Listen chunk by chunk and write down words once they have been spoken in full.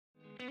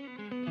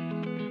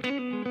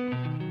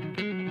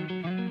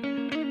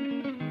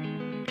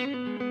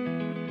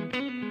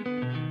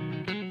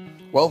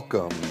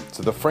Welcome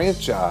to the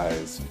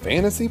Franchise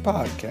Fantasy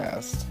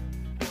Podcast.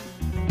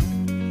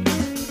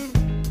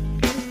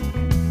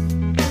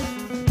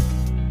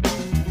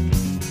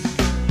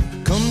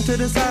 Come to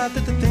decide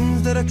that the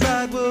things that I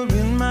tried were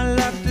in my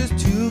life just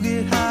to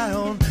get high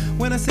on.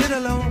 When I sit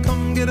alone,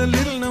 come get a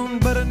little known,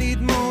 but I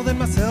need more than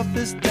myself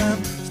this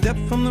time. Step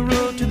from the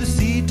road to the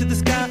sea to the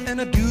sky, and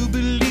I do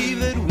believe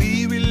that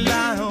we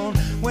rely on.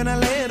 When I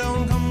lay it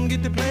on, come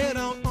get to play it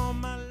on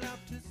my life.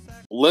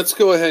 Let's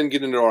go ahead and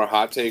get into our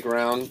hot take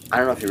round. I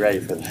don't know if you're ready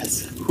for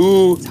this.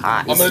 Who?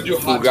 hot. I'm going to do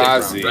hot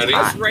Fugazi. take round. Ready?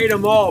 Let's rate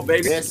them all,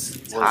 baby. This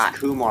was hot.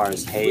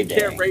 Kumar's We heyday.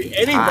 can't rate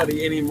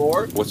anybody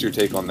anymore. What's your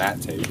take on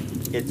that take?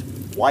 It's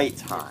white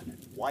hot.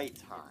 White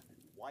hot.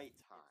 White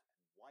hot.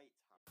 White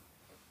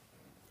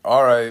hot.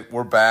 All right,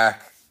 we're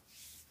back.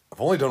 I've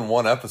only done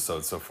one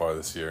episode so far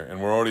this year, and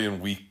we're already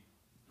in week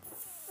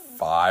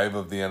 5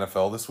 of the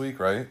NFL this week,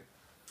 right?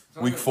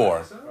 Week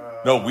 4.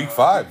 No, week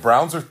 5.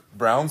 Browns are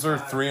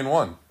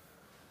 3-1.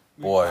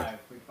 Boy,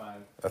 Week 5.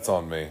 that's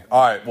on me.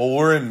 All right, well,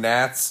 we're in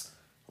Nat's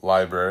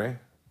library.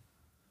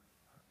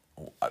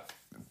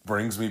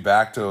 Brings me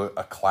back to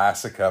a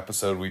classic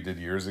episode we did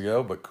years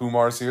ago, but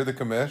Kumar's here, the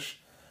commish.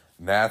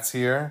 Nat's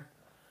here.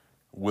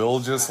 Will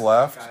just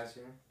left. Guys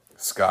here.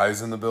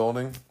 Sky's in the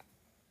building.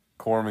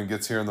 Corman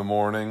gets here in the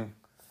morning.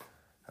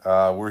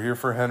 We're here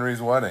for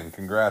Henry's wedding.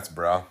 Congrats,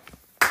 bro.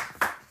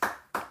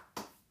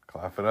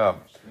 Clap it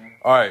up.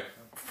 All right,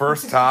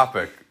 first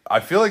topic. I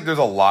feel like there's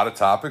a lot of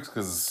topics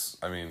because,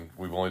 I mean,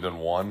 we've only done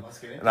one.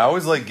 And I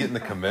always like getting the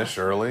commish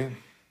early.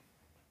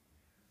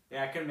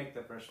 Yeah, I couldn't make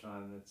the first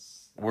one.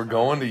 It's We're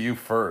going to you hard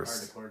to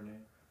first. coordinate.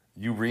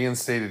 You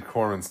reinstated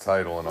Corman's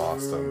title in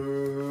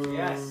Austin.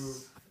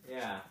 Yes.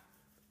 Yeah.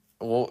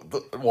 Well,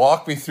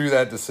 walk me through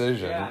that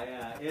decision.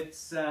 Yeah.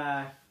 It's.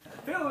 I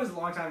feel it was a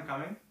long time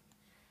coming.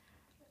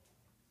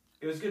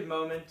 It was a good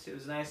moment. It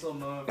was a nice little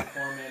moment for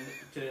Foreman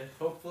to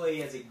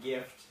hopefully as a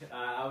gift.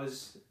 I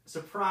was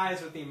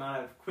surprised with the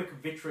amount of quick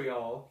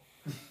vitriol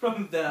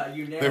from the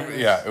unanimous.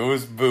 Yeah, it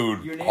was booed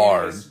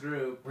hard. Unanimous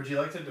group. Would you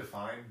like to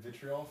define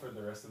vitriol for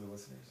the rest of the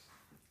listeners?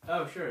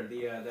 Oh, sure.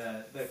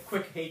 The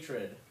quick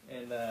hatred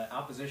and the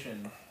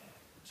opposition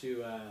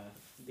to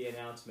the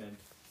announcement.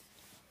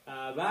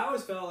 But I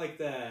always felt like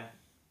the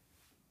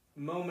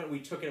moment we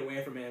took it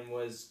away from him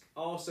was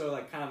also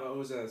like kind of it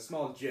was a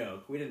small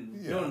joke. We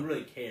didn't. No one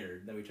really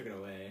cared that we took it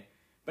away,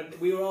 but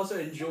we also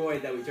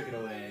enjoyed that we took it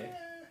away.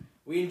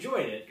 We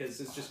enjoyed it because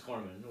it's just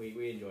Corman.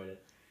 We enjoyed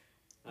it,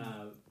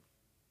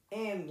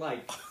 and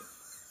like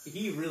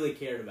he really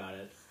cared about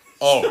it.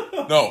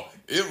 Oh, no,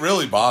 it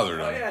really bothered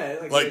him. Oh yeah,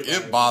 Like, really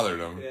it bothered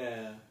him.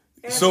 Yeah.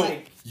 And So,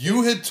 like,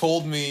 you had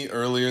told me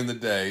earlier in the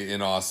day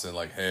in Austin,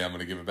 like, hey, I'm going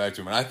to give it back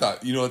to him. And I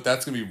thought, you know what,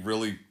 that's going to be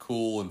really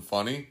cool and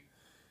funny.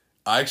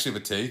 I actually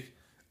have a take.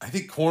 I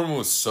think Corman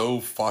was so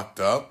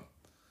fucked up.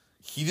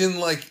 He didn't,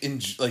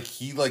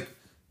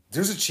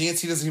 there's a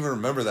chance he doesn't even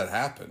remember that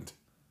happened.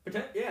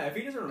 yeah, if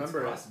he doesn't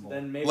remember it, possible.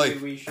 then maybe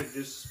Like- we should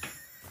just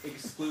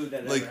exclude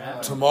that. Like, ever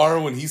happened.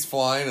 tomorrow when he's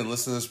flying and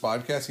listening to this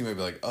podcast, he might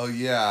be like, oh,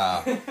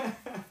 yeah,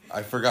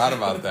 I forgot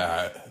about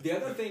that. The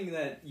other thing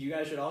that you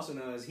guys should also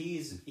know is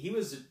he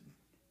was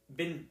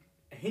been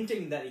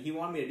hinting that he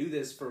wanted me to do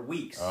this for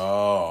weeks.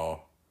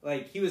 Oh.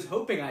 Like he was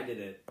hoping I did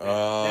it that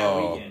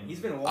Oh. weekend. He's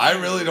been.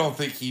 I really don't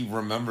think he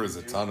remembers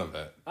a ton of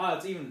it. Oh,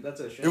 that's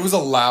a shame. It was a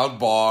loud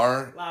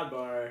bar. loud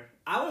bar.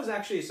 I was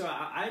actually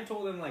I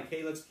told him like,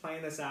 hey, let's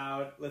plan this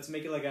out. Let's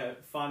make it like a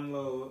fun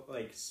little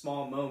like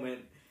small moment.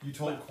 You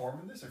told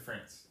Corman this or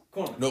France?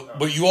 Corman. No,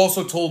 but you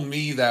also told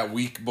me that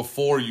week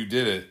before you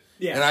did it.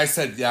 Yeah. And I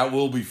said, that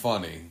will be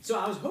funny. So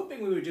I was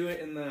hoping we would do it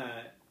in the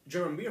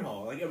German beer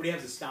hall. Like everybody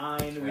has a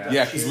stein.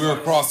 Yeah, because we were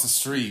across the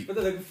street. But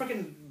the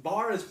freaking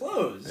bar is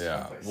closed.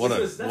 Yeah, That's what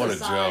a That's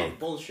side joke.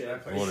 Bullshit.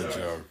 That place What a sucks.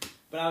 joke.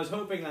 But I was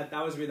hoping that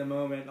was be the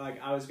moment.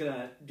 Like I was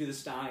gonna do the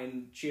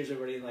stein, cheers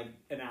everybody, and like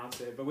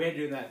announce it. But we had to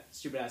do it in that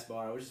stupid ass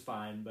bar, which is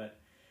fine. But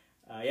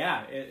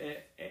yeah,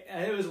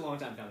 it was a long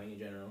time coming in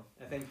general.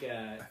 I think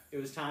it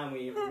was time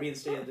we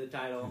reinstated the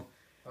title.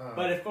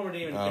 But if Corman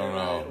didn't even I care don't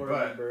about know. it or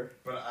But- remember,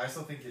 But I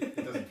still think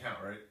it doesn't count,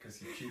 right? Because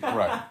he cheated.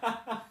 Right.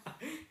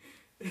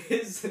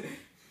 his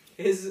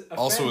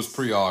Also, it was offense-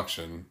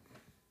 pre-auction.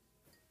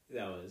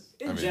 That was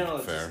I in mean, general.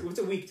 fair. It's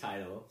a weak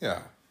title.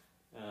 Yeah.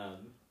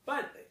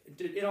 But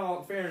in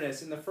all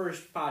fairness, in the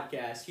first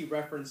podcast, he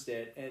referenced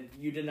it, and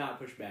you did not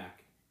push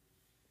back.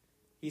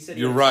 He said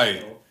he You're had a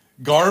right. title.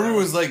 Garver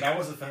was like... That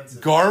was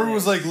offensive. Garver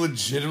was like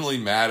legitimately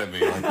mad at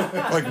me.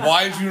 Like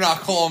why did you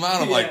not call him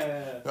out? I'm like,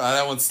 Yeah.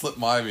 that one slipped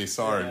by me,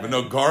 sorry. Yeah. But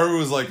no, Garver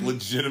was like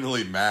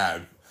legitimately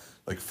mad.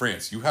 Like,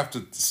 France, you have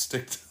to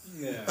stick to...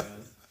 Yeah.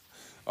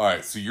 All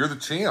right, so you're the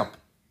champ.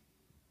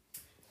 It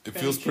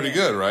Defending feels pretty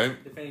champ. good,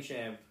 right? Defending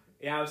champ.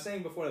 Yeah, I was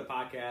saying before the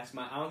podcast,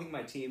 I don't think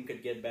my team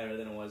could get better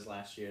than it was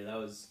last year. That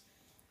was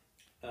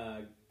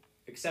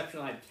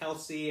exceptional. I had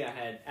Kelsey, I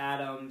had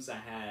Adams, I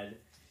had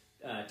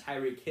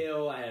Tyreek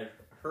Hill, I had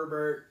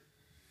Herbert.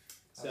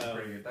 That was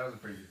pretty good. That was a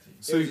pretty good team.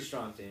 So it was a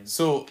strong team.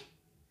 So,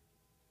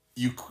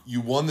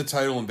 you won the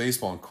title in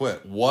baseball and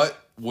quit. What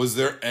was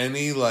there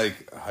any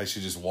like I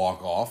should just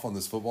walk off on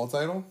this football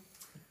title?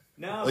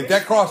 No, Like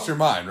that crossed your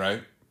mind,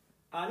 right?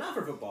 Not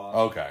for football.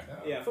 Okay.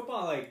 Yeah,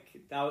 football. Like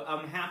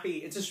I'm happy.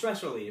 It's a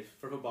stress relief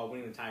for football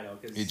winning the title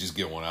because You just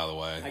get one out of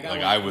the way. I got Like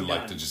one, I I'm would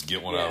like done. to just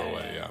get one out of the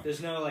way. Yeah.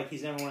 There's no like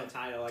he's never won a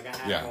title. Like I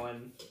had Yeah.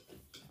 one.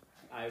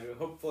 I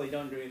hopefully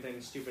don't do anything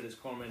stupid as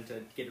Coleman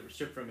to get it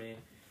stripped from me,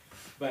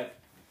 but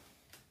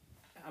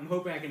I'm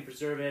hoping I can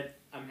preserve it.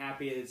 I'm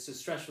happy it's a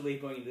stress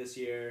relief going into this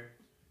year.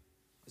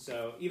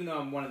 So even though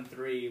I'm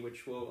 1-3,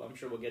 which I'm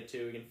sure we'll get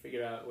to, we can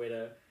figure out a way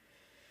to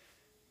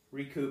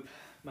recoup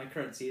my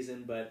current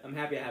season. But I'm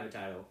happy I have a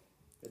title.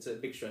 It's a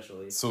big stress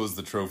relief. So is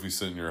the trophy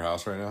sitting in your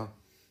house right now?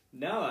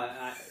 No,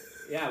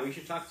 yeah, we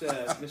should talk to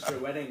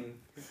Mr. Wedding.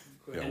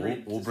 Yeah,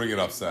 Henry we'll to bring it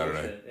up Saturday.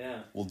 bullshit,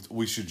 Yeah.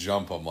 We should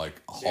jump them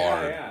like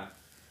hard. Yeah.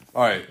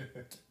 All right,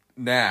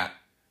 Nat,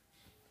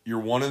 you're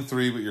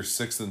 1-3, but you're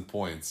 6th in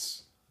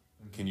points.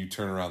 Can you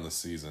turn around the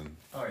season?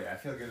 Oh yeah, I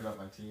feel good about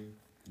my team.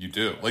 You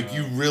do, like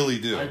you really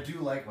do. I do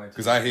like my team.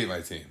 Because I hate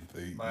my team.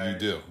 You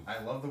do.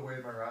 I love the way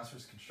my roster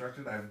is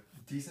constructed. I have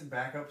decent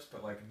backups,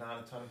 but like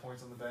not a ton of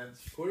points on the bench.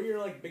 Who are your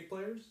like big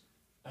players?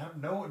 I have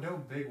no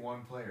big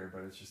one player,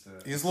 but it's just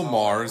a. He's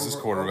Lamar as his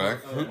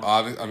quarterback.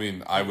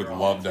 I would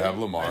love to have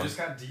Lamar. I just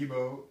got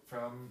Debo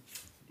from.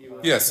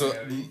 Yeah, so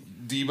Miami.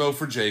 Debo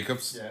for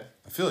Jacobs. Yeah,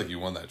 I feel like you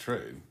won that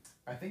trade.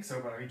 I think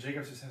so, but I mean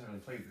Jacobs just hasn't really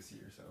played this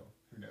year, so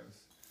who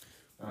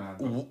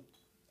knows?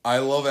 I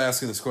love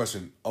asking this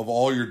question. Of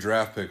all your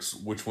draft picks,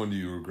 which one do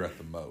you regret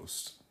the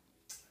most?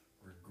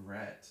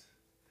 Regret.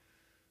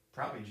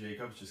 Probably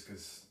Jacobs, just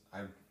because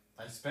I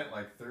spent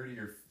like 30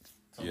 or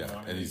something Yeah,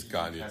 on him. and he's He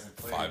gotten you hasn't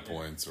played 5 yet.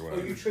 points or Oh,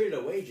 whatever. you traded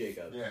away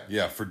Jacob. Yeah.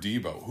 Yeah, for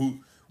Debo,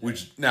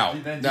 which Then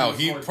Debo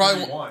he scored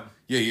probably 31.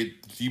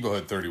 Debo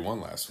had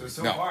 31 last week.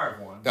 So Now, far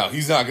I've won. now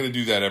he's not going to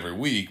do that every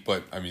week,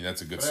 but I mean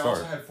that's a good But I start.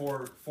 also had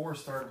four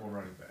startable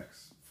running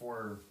backs,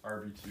 4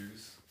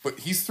 RB2s. But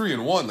he's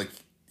 3-1. Like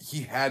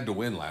he had to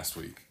win last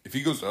week. If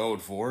he goes to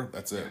 0-4,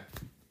 that's it.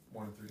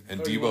 1-3.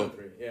 And Oh, you Debo won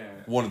 3. Yeah.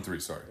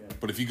 1-3. Sorry, Yeah.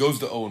 but if he goes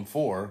to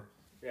 0-4,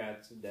 Yeah,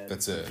 it's dead.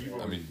 that's it.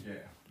 Debo, I mean, yeah,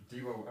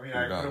 Debo. I mean, We're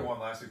I could done. have won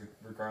last week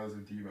regardless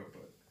of Debo,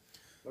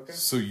 but Okay.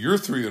 so you're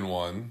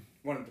 3-1.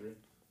 1-3.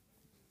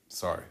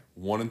 Sorry,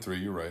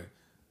 1-3. You're right,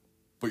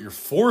 but you're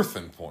 4th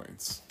in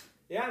points.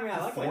 Yeah, I mean,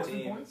 I like my 4th in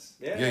team. points?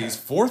 Yeah, he's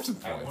 4th in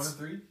at points.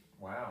 1-3.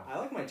 Wow. I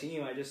like my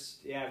team. I've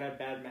had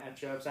bad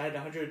matchups. I had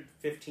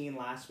 115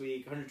 last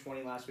week,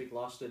 120 last week,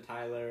 lost to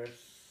Tyler.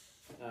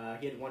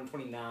 He had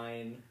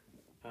 129.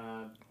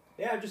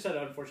 Yeah, I've just had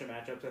unfortunate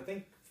matchups. I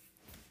think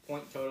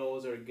point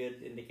totals are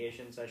good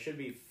indications. I should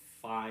be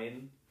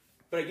fine.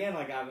 But again,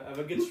 like I have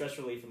a good stress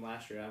relief from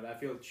last year. I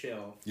feel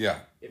chill Yeah.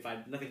 if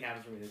nothing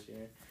happens for me this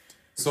year.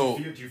 So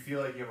do you feel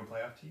like you have a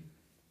playoff team?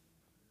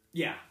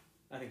 Yeah,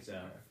 I think so.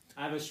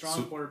 I have a strong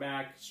So-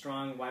 quarterback,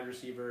 strong wide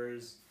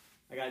receivers.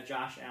 I got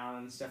Josh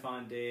Allen,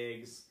 Stephon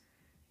Diggs.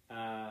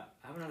 I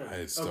have another. I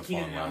had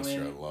Keenan Stephon last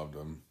year. I Allen. loved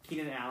him.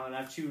 Keenan Allen. I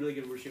have 2 really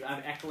good receivers. I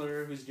have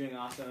Eckler, who's doing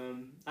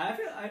awesome. I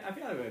feel like I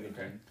have a good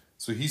Okay. team.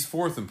 So he's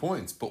 4th in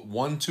points, but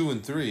 1, 2,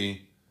 and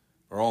 3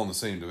 are all in the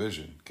same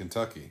division,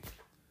 Kentucky.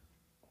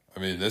 I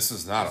mean, this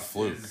is not a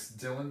fluke. Is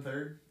Dylan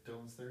third?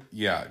 Dylan's third.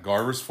 Yeah,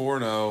 Garber's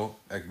 4-0,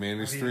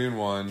 Ekmani's I mean,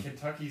 3-1,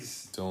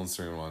 Kentucky's. Dylan's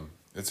 3-1.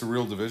 It's a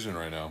real division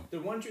right now.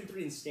 They're 1, 2,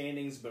 3 in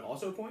standings, but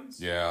also points.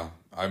 Yeah,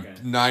 I'm Okay.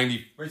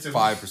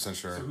 95%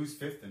 sure. So who's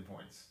 5th in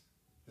points?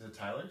 Is it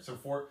Tyler? So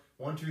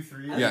 1, 2,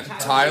 3. I Yeah, think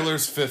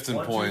Tyler's 5th in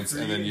 1, 2, points,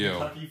 3, and then you.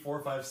 Kentucky 4,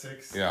 5,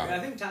 6. Yeah. I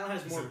think Tyler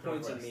has He's more in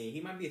points than Northwest. me. He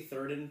might be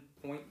 3rd in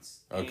points.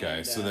 Okay,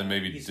 and, so then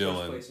maybe he's first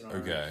Dylan. place in ours.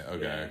 Okay.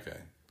 Yeah.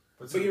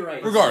 But But you're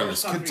right.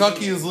 Regardless, Top 3 Kentucky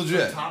teams. is The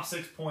legit. top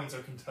 6 points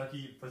are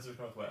Kentucky, Pacific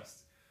Northwest,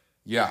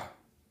 Yeah,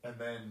 and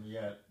then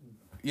yeah,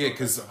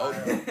 because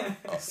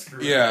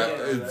Screw yeah,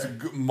 it.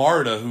 it's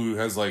Marta who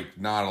has like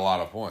not a lot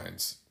of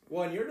points.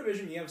 Well, in your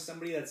division, you have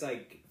somebody that's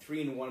like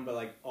 3-1, but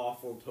like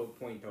awful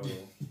point total.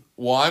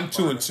 Well, I'm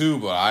 2-2,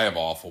 but I have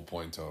awful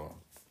point total.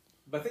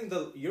 But I think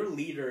your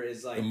leader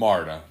is like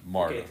Marta.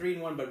 okay,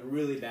 3-1, but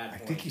really bad. I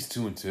Points. think he's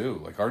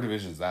 2-2. Like our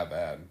division's that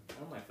bad.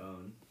 on my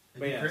phone. It'd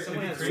But be, yeah, it'd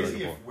someone be has crazy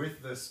Sorry.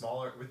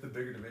 if with the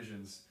bigger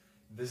divisions,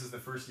 this is the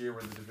first year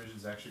where the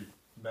divisions actually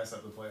mess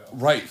up the playoffs.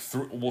 Right.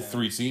 3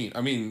 Yeah. teams. I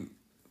mean,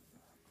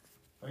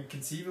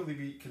 conceivably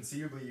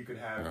you could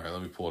have all right.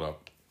 Let me pull it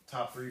up.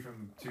 top 3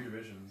 from 2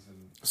 divisions,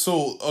 and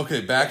So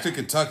okay, back to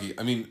Kentucky.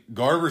 I mean,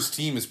 Garber's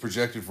team is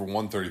projected for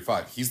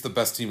 135. He's the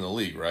best team in the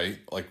league, right?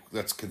 Like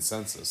that's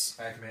consensus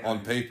Ekman. on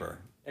paper.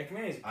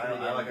 Ekmani's I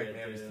pretty like damn good,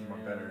 Ekman's too, team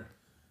yeah. better.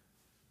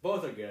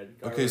 Both are good.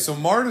 Okay, so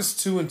Marta's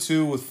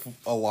 2-2 with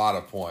a lot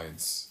of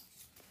points,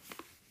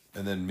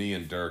 and then me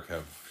and Dirk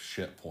have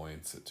shit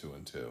points at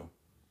 2-2.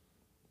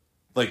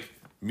 Like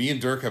me and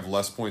Dirk have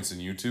less points than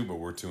you two, but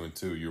we're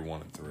 2-2. You're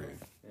 1-3.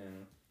 Yeah.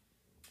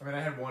 I mean,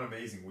 I had one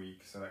amazing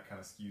week, so that kind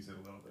of skews it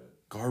a little bit.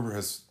 Garber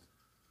has.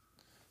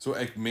 So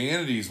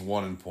Ekmanity's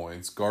 1 in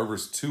points.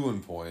 Garber's 2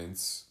 in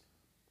points.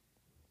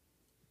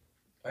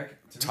 To me,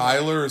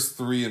 Tyler is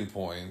 3 in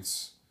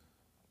points.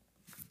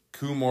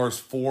 Kumar's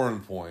 4 in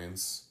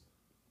points.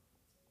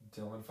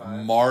 Dylan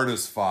 5.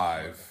 Marta's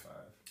 5.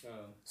 Oh.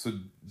 So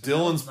Dylan's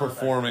Dylan's not that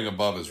performing good.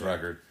 above his Yeah.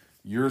 record.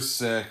 You're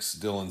 6,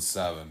 Dylan's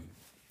 7.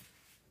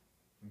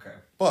 Okay.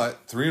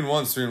 But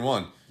 3-1's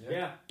 3-1.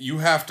 Yeah. You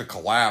have to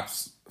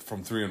collapse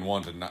from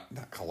 3-1 to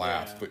not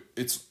collapse, Yeah. but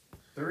it's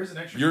There is an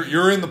extra.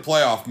 you're in the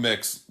playoff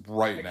mix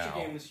right Extra now.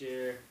 game this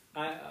year.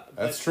 That's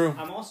But true.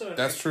 I'm also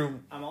That's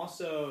true. I'm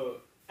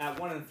also at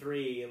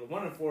 1-3.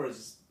 1-4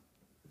 is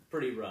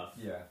pretty rough.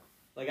 Yeah.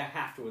 Like I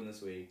have to win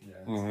this week, Yeah.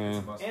 Mhm. It's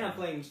a must and I'm win.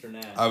 playing Mr.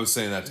 Nat. I was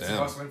saying that It's to a him.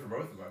 must win for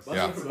both of us. Must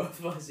Yeah. win for both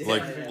of us. Yeah,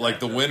 Like yeah. like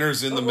the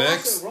winners in But the we're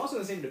mix. Also, we're also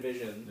in the same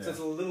division, Yeah. so it's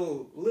a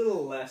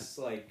little less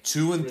like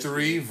 2 and risky.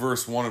 3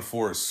 versus 1 and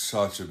 4 is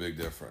such a big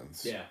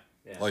difference. Yeah.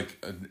 Yeah.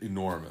 Like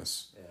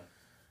enormous. Yeah.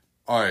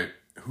 All right,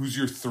 who's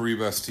your 3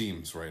 best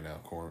teams right now,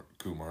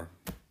 Kumar?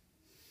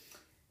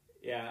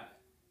 Yeah,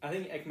 I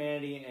think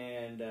Ekmanity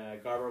and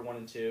Garber 1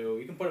 and 2.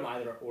 You can put them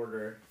either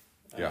order.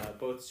 Yeah.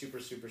 Both super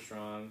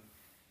strong.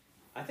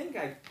 I think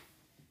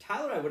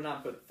Tyler I would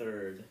not put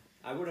third.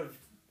 I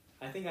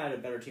think I had a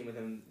better team with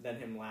him than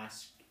him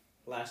last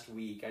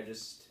week. I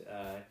just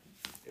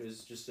it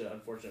was just an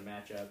unfortunate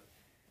matchup.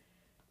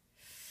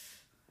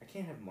 I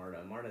can't have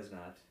Marta. Marta's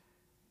not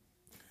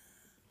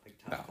like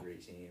top No. 3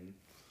 team.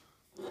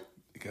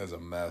 You guys a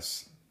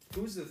mess.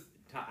 Who's the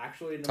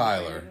actually number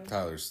Tyler. 3 right now?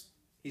 Tyler's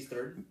He's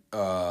third.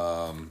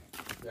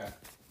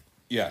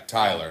 Yeah,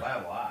 Tyler. By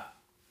a lot.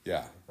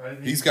 Yeah. But I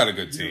mean, He's got a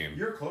good team.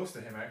 You're close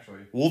to him,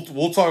 actually.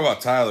 We'll talk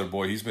about Tyler,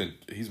 boy. He's been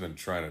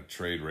trying to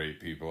trade rate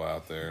people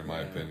out there, in my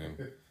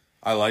opinion.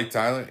 I like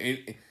Tyler.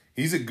 He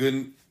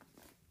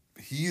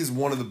is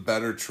one of the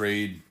better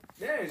trade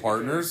Yeah, he's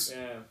partners. good.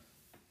 Yeah.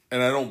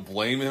 and I don't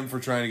blame him for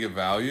trying to get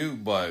value,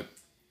 but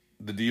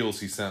the deals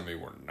he sent me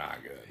were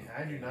not good.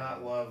 I do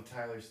not love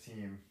Tyler's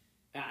team.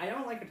 I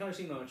don't like Tyler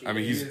Seam much. I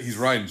mean, He he's is-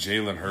 riding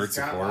Jalen Hurts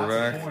He's at got lots of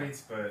quarterback.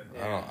 points, but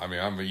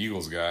I'm an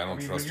Eagles guy. I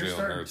don't trust when you're Jalen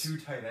starting Hurts. 2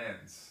 tight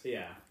ends,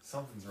 Yeah.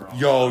 something's wrong.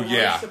 Yo, I'm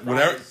yeah, surprised.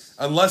 whatever.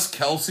 Unless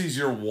Kelsey's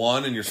your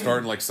one and you're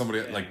starting like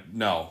somebody like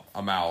no,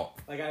 I'm out.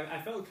 Like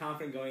I felt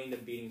confident going into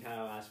beating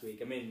Tyler last week.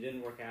 I mean, it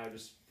didn't work out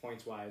just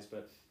points wise,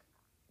 but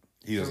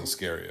He doesn't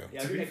scare you.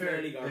 yeah, To I be think fair,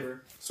 Kennedy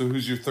Garber. So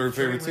who's your third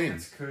Trey favorite team?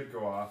 Lance could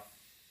go off.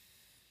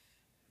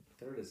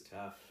 Third is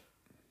tough.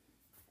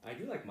 I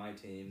do like my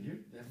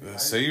team.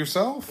 Say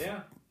yourself.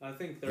 Yeah, I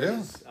think third Yeah.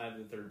 is I have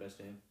the third best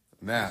team.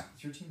 Nah.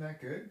 Is your team that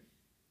good?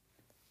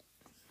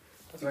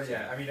 I So think so.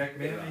 yeah, I mean,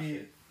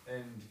 McManamy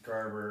and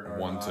Garber are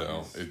 1-2.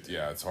 obvious.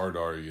 It's hard to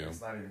argue.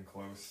 It's not even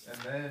close.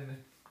 And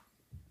then,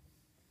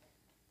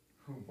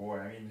 oh boy,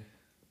 I mean,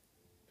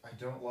 I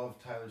don't love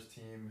Tyler's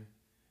team.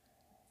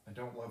 I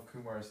don't love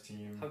Kumar's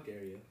team. How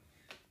dare you?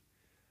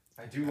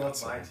 I do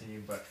love my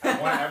team, but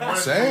at 1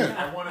 Say and it. 3,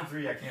 at 1 and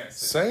 3, I can't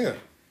Say it.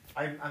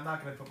 I'm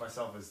not gonna put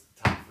myself as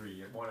top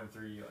 3 at 1 and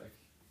 3.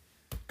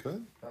 Like,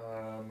 Good.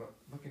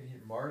 looking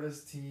here,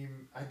 Marta's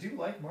team. I do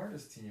like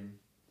Marta's team.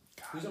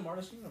 Who's on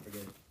Marta's team? I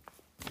forget.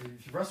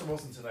 Russell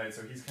Wilson tonight,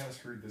 so he's kind of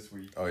screwed this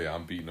week. Oh yeah,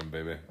 I'm beating him,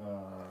 baby.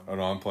 Oh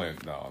no, I'm playing.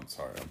 No, I'm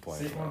sorry, I'm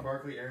playing. Saquon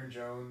Barkley, Aaron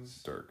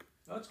Jones, Dirk.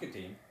 Oh, that's a good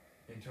team.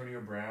 Antonio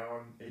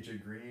Brown,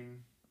 AJ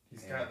Green.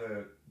 He's Yeah. got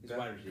the He's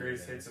wide receiver,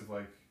 greatest yeah. hits of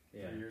like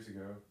Yeah. 3 years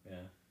ago. Yeah.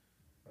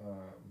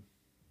 Um,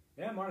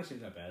 Yeah, Marta's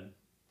team's not bad.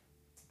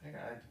 I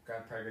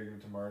got probably gonna give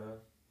it to Marta.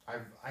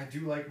 I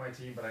do like my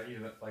team, but I need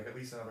like at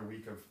least another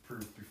week of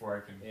proof before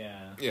I can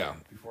Yeah.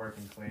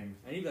 claim.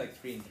 I need like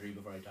 3-3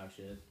 before I talk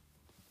shit.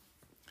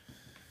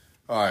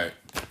 All right.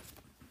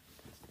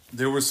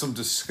 There was some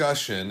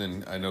discussion,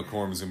 and I know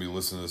Corman's gonna be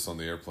listening to this on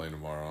the airplane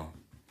tomorrow.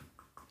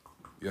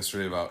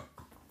 Yesterday about,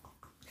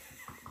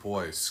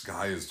 boy,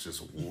 Sky is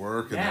just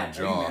working Matt,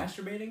 that are you jaw.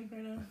 masturbating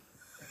right now?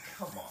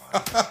 Come on,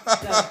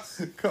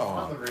 That's, Come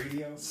on the on,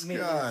 radio.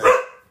 Sky.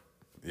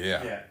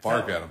 Yeah, Yeah,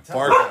 bark tell at him, him. tell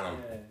Bark him. at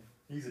him. yeah.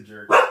 He's a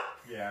jerk.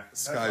 Yeah,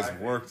 that's what I Sky's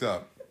think. worked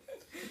up.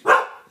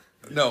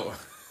 No.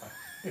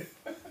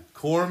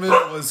 Corman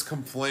was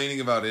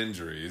complaining about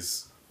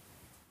injuries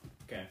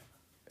Okay.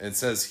 and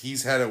says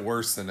he's had it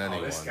worse than Oh,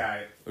 anyone. this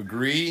guy,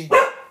 Agree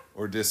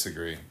or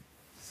disagree?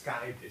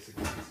 Sky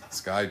disagrees.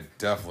 Sky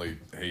definitely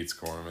hates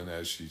Corman,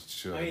 as she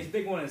should. I mean, he's a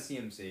big one at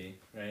CMC,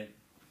 right?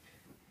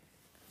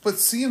 But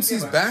CMC's Yeah,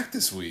 but- back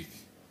this week.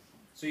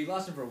 So you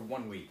lost him for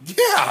 1 week.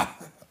 Yeah!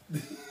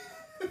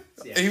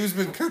 So, yeah, He was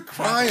been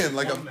crying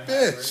like a One and a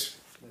half, bitch.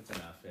 that's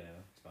enough. Yeah,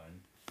 it's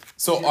fine.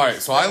 So,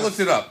 alright, so I looked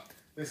it up.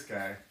 This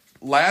guy.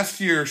 Last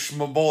year,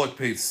 Schmabolic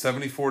paid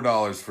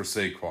 $74 for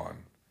Saquon.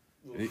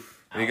 And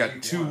he got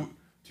Week two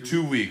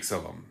 1. weeks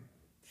of them.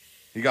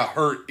 He got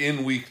hurt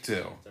in week 2.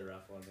 It's a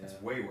rough one. Yeah.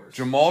 It's way worse.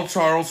 Jamal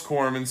Charles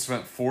Corman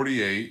spent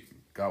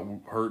 48, got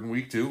hurt in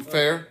week 2.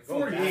 Fair.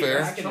 Going back- Fair.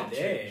 Back in the Chump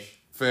day. change.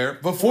 Fair.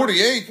 But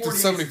 48 to 48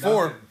 's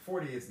 74. nothing.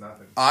 48's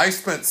nothing. I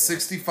spent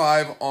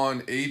 65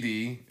 on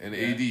AD, and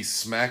Yeah. AD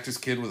smacked his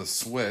kid with a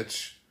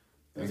switch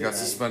and got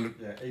suspended.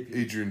 Yeah, AP.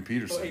 Adrian Oh,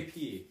 Peterson.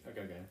 AP.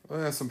 Okay.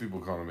 Well, some people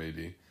call him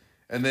AD.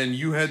 And then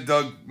you had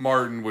Doug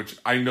Martin, which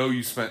I know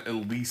you spent at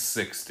least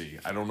 60.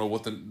 I don't know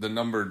what the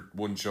number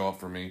wouldn't show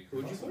up for me.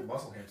 Who'd you put?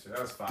 Muscle hamster. That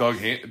was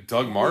 5.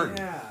 Doug Martin.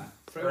 Yeah.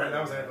 Right,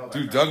 that was NFL.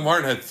 Dude, Doug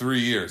Martin had 3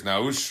 years.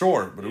 Now, it was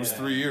short, but it was Yeah.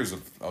 3 years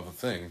of a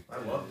thing. I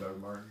love Doug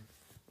Martin.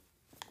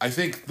 I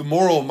think the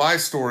moral of my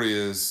story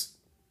is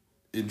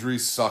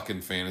injuries suck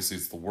in fantasy.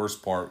 It's the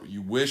worst part.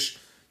 You wish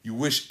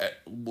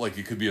like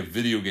it could be a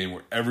video game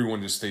where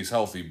everyone just stays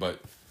healthy, but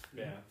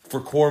Yeah.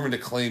 for Corbin to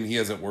claim he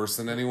has it worse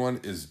than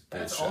anyone is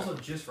That's bullshit.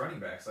 also just running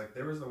backs. Like,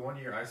 there was the one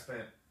year I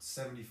spent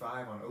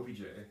 75 on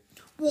OBJ.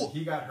 Well-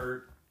 He got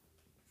hurt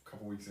a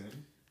couple weeks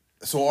in.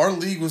 So our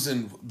league was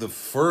in the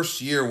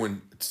first year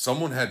when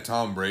someone had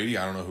Tom Brady.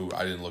 I don't know who.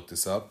 I didn't look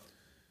this up.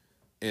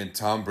 And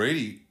Tom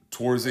Brady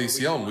tore his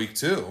ACL in week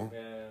 2. Yeah.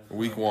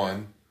 Week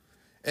 1.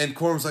 And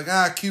Corbin's like,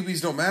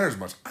 QBs don't matter as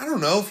much. I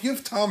don't know. If you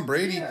have Tom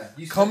Brady Yeah,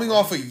 you coming said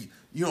off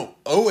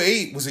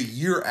 08 was a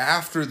year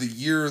after the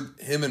year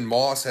him and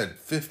Moss had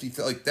 50.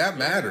 Like, that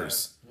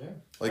matters. Yeah.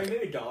 Like, I mean,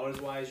 maybe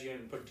dollars-wise, you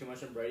didn't put too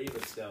much on Brady,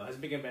 but still. Has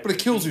been but it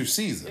kills your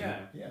season. Yeah.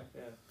 Yeah.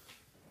 Yeah.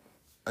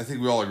 I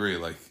think we all agree.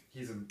 Like,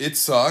 He's a it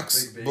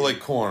sucks, Big but like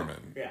baby.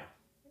 Corman. Yeah.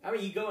 I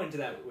mean, you go into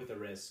that with a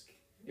risk.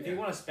 If you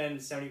want to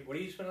spend 70... What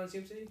do you spend on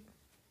CMC?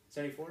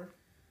 74?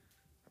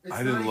 It's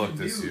I didn't not look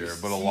even this new. year,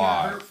 but a He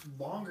lot. got hurt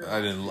longer.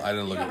 I didn't look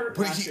got at hurt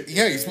But last year,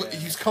 he's yeah.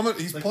 he's coming.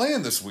 He's Like-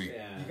 playing this week.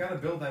 Yeah. You got to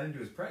build that into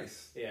his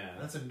price. Yeah.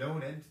 That's a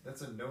known end.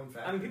 That's a known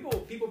fact. I mean,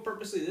 people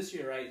purposely this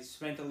year, right,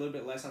 spent a little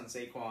bit less on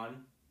Saquon.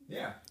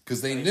 Yeah.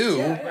 Because they Like, knew.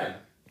 Yeah.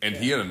 And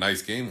he had a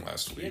nice game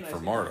last He week had a for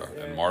nice Marta, game,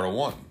 yeah. and Marta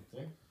won.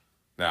 Yeah.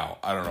 Now,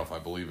 I don't know if I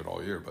believe it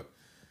all year, but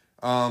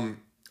all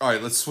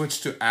right, let's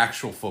switch to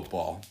actual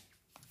football.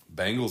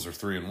 Bengals are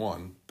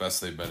 3-1,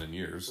 best they've been in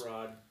years.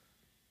 Fraud.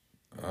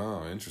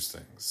 Oh,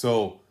 interesting.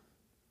 So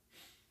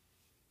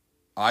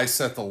I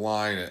set the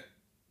line at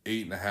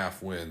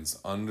 8.5 wins,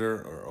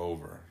 under or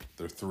over.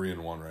 They're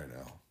 3-1 right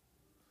now.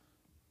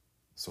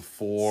 So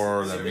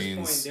 4. At That this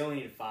means point, they only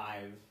need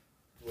 5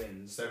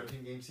 wins.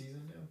 17-game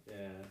season now.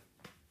 Yeah.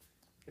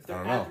 If they're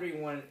I at don't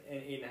 3-1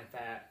 and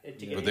 8.5,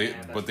 to get But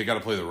 8.5, they got to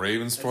play the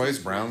Ravens That's twice,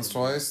 just Browns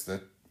reasonable. twice.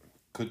 That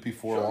could be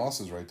 4 Sure.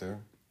 losses right there.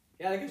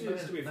 yeah, that gives you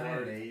to be 9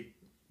 4. and 8.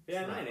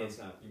 Yeah, It's not 9-8's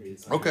like- not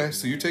great. Okay,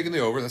 so you're taking the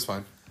over. That's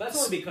fine. That's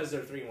only because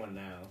they're 3-1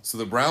 now. So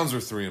the Browns are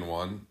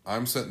 3-1.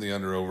 I'm setting the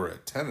under over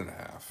at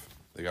 10.5.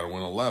 They got to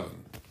win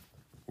 11.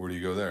 Where do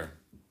you go there?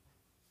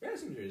 Yeah, that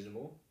seems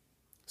reasonable.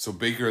 So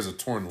Baker has a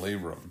torn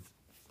labrum.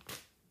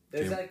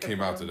 Is that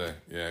Came out confirmed?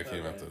 today. Yeah, it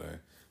came out Okay. today.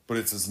 But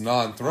it's his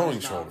non-throwing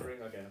It's not shoulder.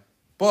 throwing, Okay.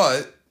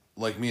 But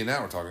like me and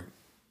Nat were talking,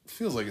 it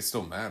feels like it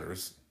still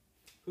matters.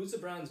 Who's the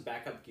Browns'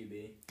 backup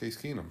QB? Case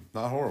Keenum,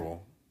 not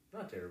horrible.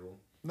 Not terrible.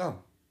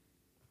 No,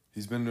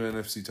 he's been to an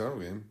NFC title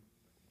game.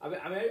 I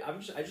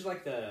just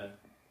like the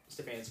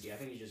Stefanski. I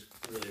think he's just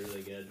really,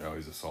 really good. Oh,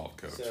 he's a solid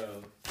coach.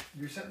 So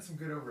You're setting some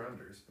good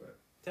over-unders, but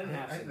 10.5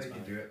 I think seems they can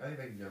fine. do it. I think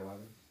they can get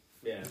 11.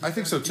 Yeah. I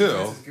think so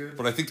Defense too. is good.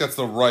 But I think that's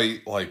the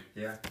right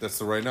Yeah. that's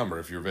the right number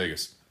if you're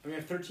Vegas. I mean, you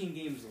have 13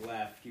 games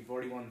left. You've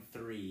already won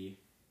 3.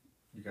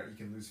 You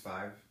can lose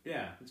 5.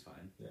 Yeah, it's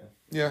fine.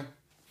 Yeah.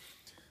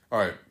 All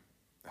right.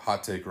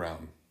 Hot take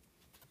round.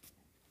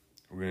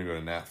 We're gonna go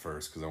to Nat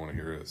first because I want to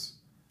hear his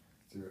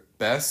Do it.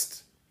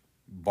 best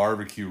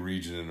barbecue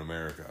region in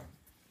America.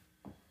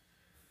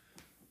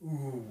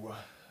 Ooh,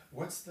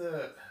 what's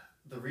the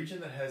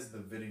region that has the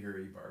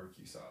vinegary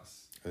barbecue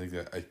sauce? I think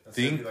gotta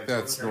think be like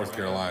that's North North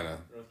Carolina.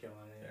 North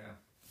Carolina.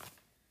 Yeah.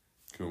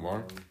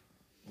 Kumar.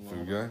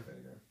 Food guy?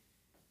 Vinegar.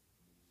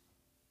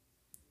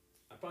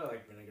 I probably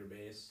like vinegar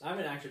base. I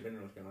haven't actually been to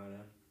North Carolina,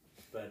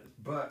 but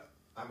But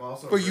I'm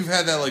also. But you've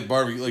had that like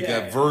barbecue, like Yeah,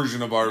 that yeah.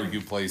 version of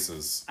barbecue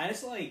places. I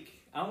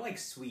don't like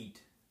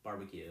sweet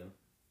barbecue.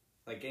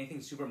 Like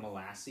anything super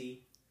molassy.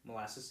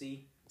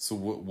 So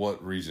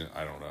what region?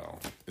 I don't know.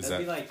 Is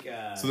That'd that be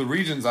like so? The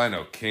regions I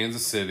know: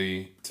 Kansas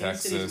City,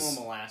 Kansas City's Texas,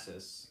 more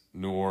molasses.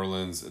 New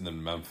Orleans, and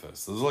then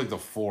Memphis. Those are like the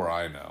 4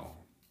 I know.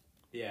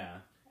 Yeah.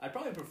 I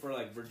probably prefer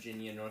like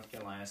Virginia, North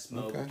Carolina,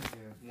 smoke. Okay.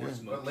 Yeah. More Yeah.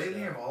 smoke. But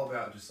lately, stuff. I'm all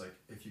about just like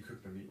if you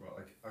cook the meat well,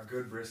 like a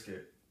good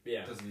brisket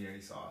Yeah. doesn't need any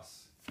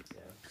sauce.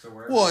 Yeah. So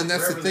wherever, Well, and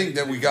that's the wherever they thing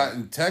that do we it. got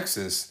in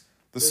Texas.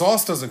 The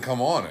sauce doesn't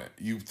come on it.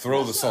 You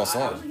throw the sauce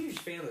I was a on. huge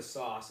fan of the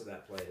sauce of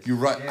that place. You're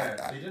right.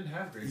 Yeah, they didn't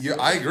have great. Yeah,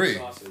 sauce. I agree.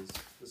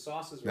 The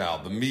sauces were Now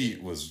the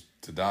meat was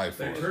to die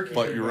for, Their turkey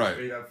but pretty you're much right.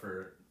 made up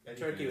for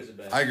anything. Turkey was the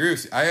best. I agree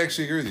with you. I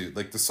actually agree with you.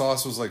 Like the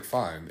sauce was like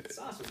fine. The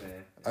sauce was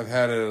man. I've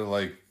had it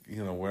like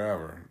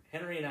wherever.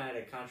 Henry and I had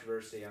a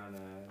controversy on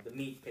the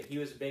meat pit. He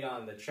was big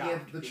on the chopped Yeah,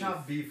 the beef.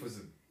 chopped beef was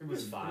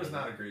fine. It was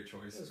not a great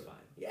choice. It was fine.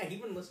 Yeah, he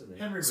wouldn't listen to me.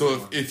 Henry So really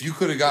if, wanted- if you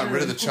could have gotten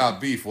rid of the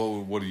chopped beef,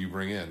 what do you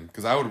bring in?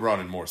 Because I would have brought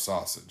in more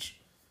sausage.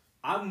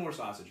 I'm a more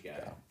sausage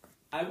guy.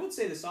 I would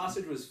say the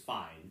sausage was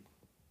fine.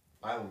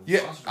 Yeah,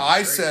 sausage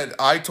was I great.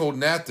 I told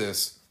Nat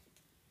this.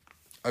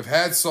 I've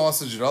had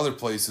sausage at other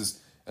places,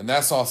 and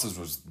that sausage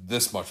was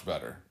this much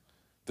better.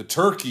 The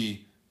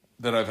turkey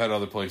that I've had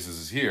other places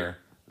is here.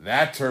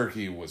 That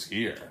turkey was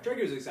here.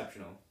 Turkey was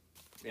exceptional.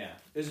 Yeah,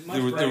 it was much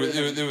There was, there, better was,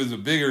 than- there was a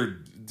bigger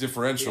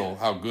differential Yeah.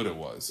 how good it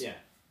was. Yeah.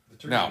 The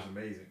turkey Now, was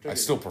amazing. I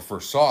still prefer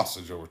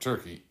sausage over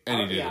turkey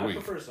any day yeah, of the I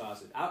week. prefer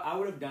sausage. I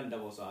would have done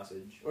double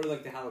sausage or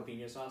like the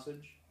jalapeno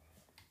sausage.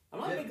 I'm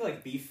not a Yeah. big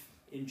like beef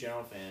in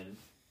general fan.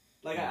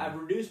 Like I've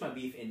reduced my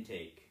beef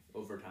intake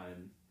over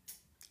time.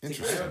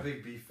 Interesting. I'm a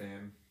big beef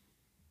fan.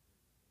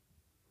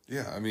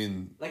 Yeah, I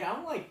mean, Like I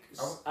don't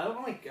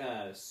like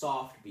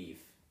soft beef.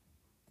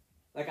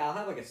 Like I'll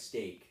have like a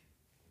steak.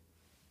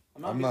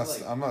 I'm not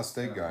a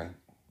steak guy.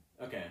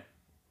 Okay.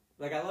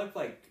 Like I love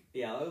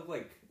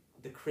like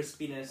the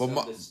crispiness Well,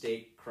 of the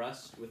steak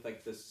crust with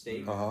like the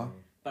steak. Uh-huh.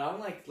 But I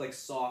don't like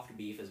soft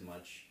beef as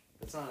much.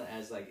 It's not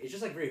as like it's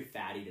just like very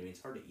fatty to me.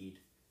 It's hard to eat.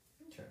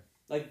 Okay.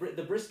 Like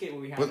the brisket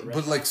we have.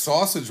 But like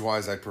sausage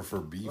wise, I prefer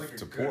beef Like a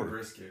to good pork.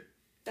 brisket.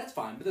 That's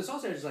fine, but the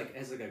sausage is like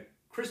has like a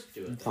crisp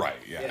to it. Though. Right?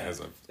 Yeah, it has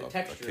a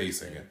texture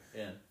casing. is there.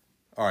 Yeah.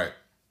 All right,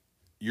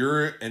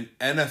 you're an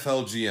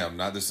NFL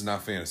GM. This is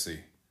not fantasy.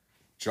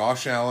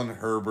 Josh Allen,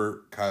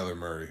 Herbert, Kyler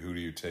Murray. Who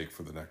do you take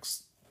for the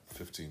next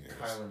 15 years?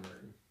 Kyler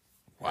Murray.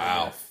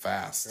 Wow, Herbert.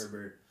 fast.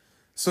 Herbert.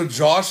 So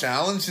Josh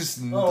Allen's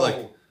just No,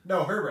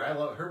 Herbert.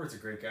 Herbert's a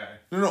great guy.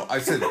 No. I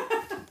said,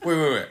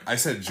 wait. I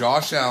said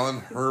Josh Allen,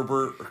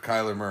 Herbert, or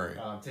Kyler Murray.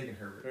 I'm taking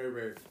Herbert.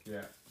 Herbert.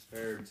 Yeah.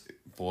 Herbert.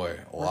 Boy,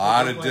 a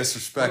lot of playing-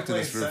 disrespect in we're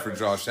this room playing for seven.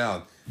 Josh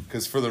Allen.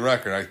 Because for the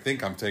record, I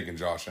think I'm taking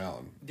Josh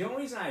Allen. The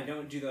only reason I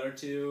don't do the other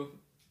two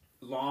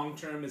long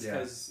term is Yeah.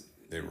 because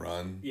They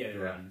run. they Yeah.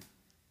 run.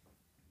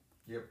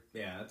 Yep.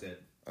 Yeah, that's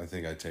it. I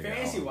think I take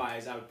Fantasy Allen.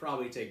 wise, I would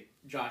probably take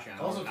Josh Allen.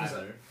 Also, or because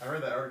Kyler. I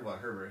read that article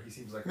about Herbert. He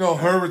seems like No,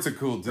 Herbert's a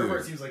cool dude.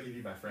 Herbert seems like he'd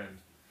be my friend.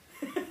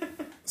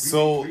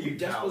 So, we- You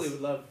desperately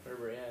would love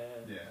Herbert.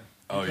 Yeah. Yeah.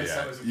 oh We play yeah,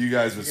 Settlers you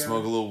guys would together.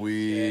 smoke a little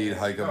weed, Yeah.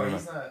 hike up. No, in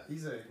he's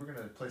a... not. We're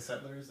gonna play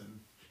Settlers and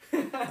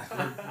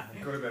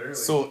go to bed early.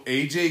 So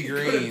AJ Go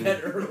to Green,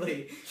 bed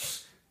early.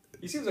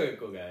 He seems like a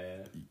cool guy.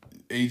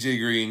 Yeah. AJ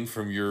Green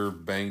from your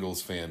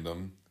Bengals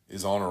fandom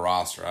is on a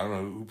roster. I don't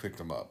know who picked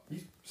him up.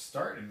 he's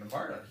starting in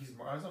Marta. He's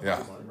on Yeah.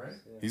 Marta's team,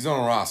 right? He's on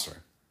a roster.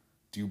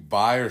 Do you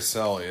buy or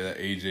sell that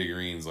AJ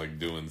Green's like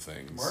doing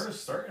things? Marta's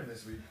starting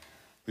this week.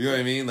 You know what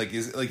I mean?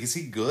 Is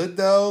he good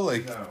though?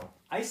 Like No.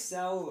 I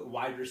sell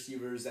wide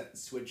receivers that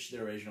switch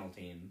their original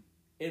team.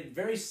 It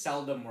very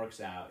seldom works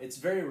out. It's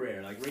very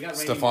rare. Like we got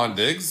Randy Stephon Moss,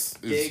 Diggs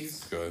is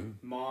Diggs. good.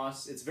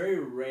 Moss. It's very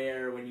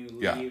rare when you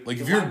leave. Yeah, like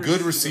the if you're a wide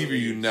good receiver,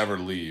 you leaves. never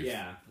leave.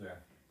 Yeah, Yeah.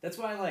 that's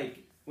why like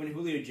when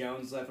Julio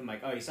Jones left, I'm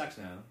like, oh, he sucks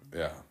now.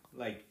 Yeah.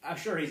 Like I'm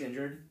sure he's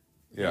injured,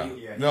 Yeah.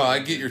 Yeah, No, he- I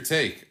get your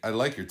take. I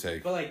like your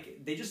take. but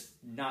like they just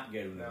not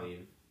good when No. they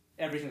leave.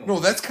 Every single No,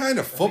 one. that's kind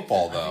of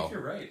football I though. think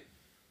you're right.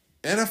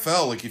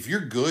 NFL, like if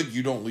you're good,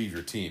 you don't leave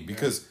your team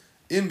because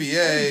I think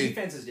NBA,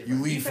 defense is different.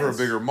 you leave for a Defense-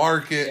 bigger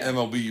market. Yeah.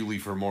 MLB, you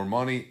leave for more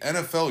money.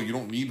 NFL, you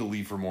don't need to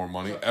leave for more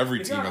money.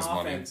 Every If team you're has on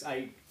money. offense,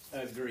 I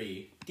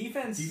agree.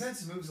 Defense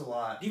Defense moves a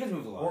lot.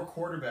 moves a lot. Or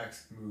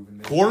quarterbacks move.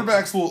 And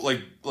Quarterbacks will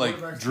like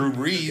Quarterbacks Drew move.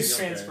 Brees. It's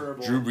Okay.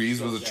 transferable. Drew Brees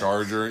skill was a sets.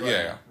 Charger. But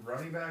Yeah.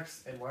 Running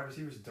backs and wide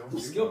receivers don't do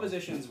Skill well.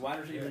 positions, wide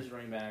receivers,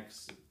 running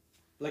backs.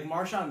 Like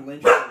Marshawn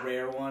Lynch is a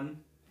rare one.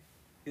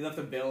 He left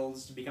the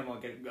Bills to become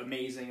like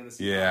amazing in the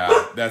season.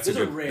 Yeah, that's a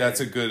Those are good. rare. That's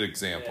a good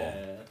example.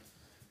 Yeah.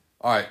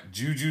 All right,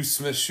 Juju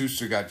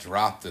Smith-Schuster got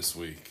dropped this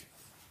week.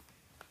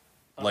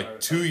 Like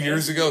 2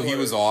 years Fantasy ago, he or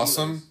was Steelers?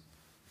 awesome.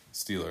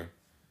 Steeler.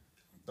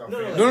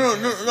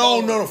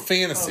 No, No,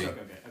 fantasy. Okay.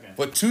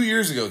 But 2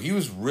 years ago, he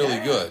was really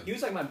Yeah, good. He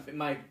was like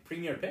my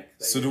premier pick.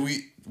 So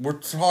we're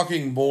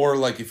talking more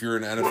like if you're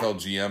an NFL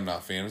GM,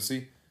 not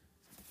fantasy.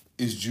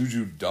 Is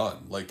Juju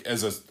done? Like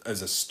as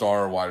a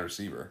star wide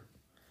receiver?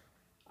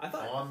 I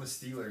thought, On the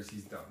Steelers,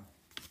 he's done.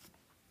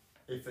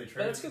 If they but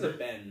trade, it's because of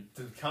Ben.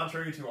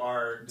 contrary to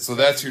our, So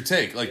that's your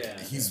take. Like Yeah.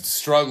 he's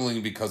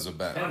struggling because of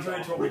Ben.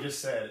 contrary to what we just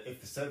said,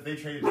 if they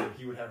traded him,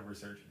 he would have a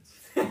resurgence.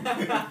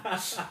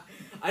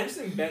 I just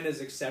think Ben is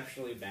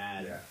exceptionally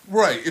bad. Yeah.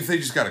 Right, if they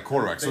just got a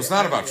quarterback. So it's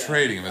not about yeah.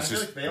 trading him, it's I feel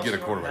just like they get a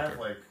also quarterback. don't have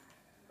there. like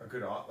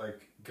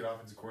a good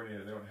offensive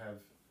coordinator. They don't have.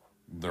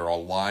 They're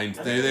all lined.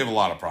 I They think- have a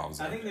lot of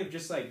problems. I there. think they've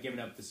just like given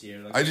up this year.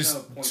 Like, I there's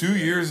just no point 2 to it.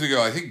 years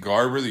ago, I think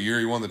Garber, the year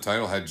he won the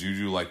title, had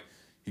Juju like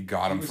he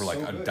got He him was for like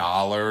so good.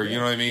 $1. You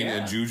know what I mean? Yeah.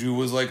 And Juju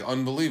was like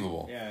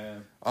unbelievable. Yeah.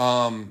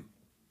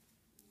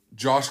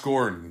 Josh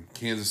Gordon,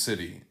 Kansas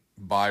City,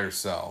 buy or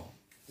sell?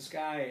 This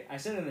guy, I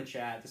said in the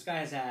chat, this guy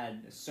has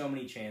had so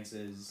many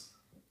chances.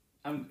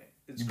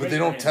 It's But great they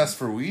for don't him. test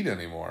for weed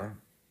anymore.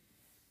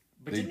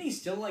 But they- didn't he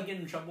still like get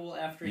in trouble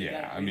after he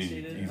Yeah, got I mean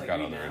reinstated? he's like, got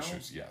we other know?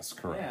 issues. Yes,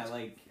 correct. Yeah,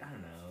 like I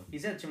don't know.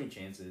 He's had too many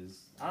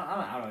chances.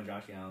 I don't know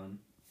Josh Allen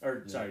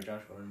or sorry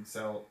Josh Gordon.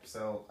 So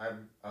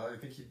I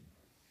think he.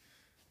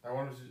 I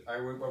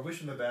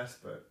wish him the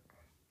best, but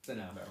So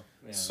no. no.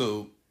 Yeah.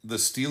 So the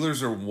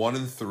Steelers are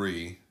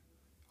 1-3.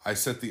 I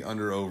set the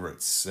under over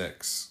at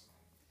 6.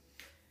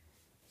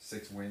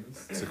 6 wins.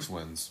 6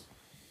 wins.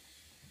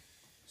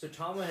 So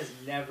Tomlin has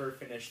never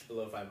finished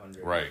below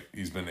 500. Right.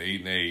 He's been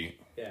 8-8.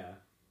 Yeah.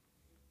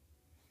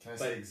 Can I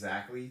say But-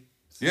 exactly?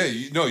 Yeah,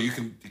 you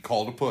can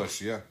call to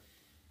push. Yeah.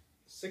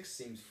 6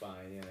 seems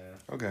fine.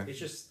 Yeah. Okay. It's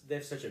just they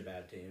have such a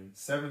bad team.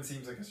 7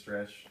 seems like a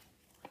stretch.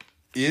 How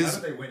Is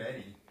did they win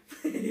any?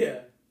 Yeah.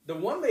 The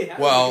one they had.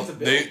 well, was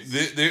against the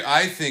Bills. they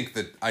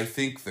I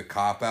think the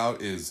cop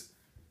out is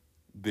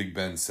Big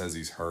Ben says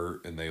he's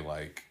hurt and they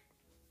like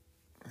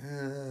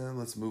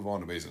Let's move on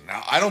to Mason.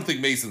 Now, I don't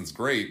think Mason's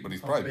great, but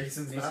he's probably...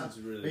 Mason's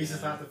really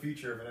not the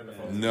future of an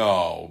NFL team.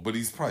 No, but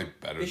he's probably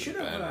better They than should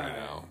Ben have. right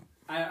now.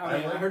 I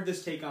heard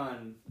this take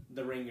on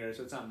The Ringer,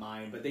 so it's not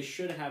mine, but they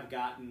should have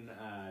gotten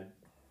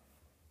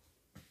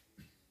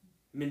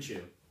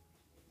Minshew.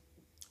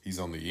 He's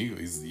on the Eagles.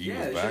 He's the Yeah,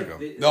 Eagles' they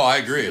backup. should've- No, I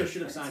agree. They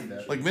should have signed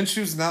Minshew. Like,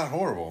 Minshew's not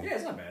horrible. Yeah,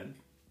 it's not bad.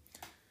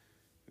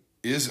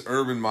 Is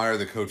Urban Meyer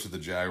the coach of the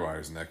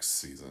Jaguars next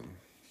season?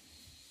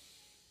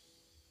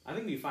 I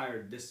think we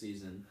fired this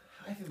season.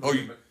 I think Oh,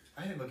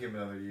 they'll give him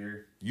another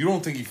year. You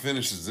don't think he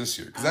finishes this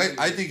year? Because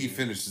I think he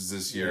finishes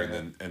this year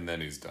Yeah. and then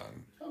he's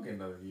done. I'll give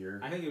him another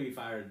year. I think he'll be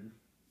fired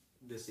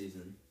this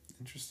season.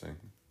 Interesting.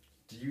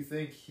 Do you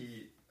think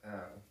he,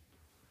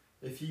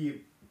 do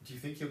you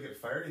think he'll get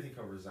fired or do you think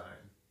he'll resign?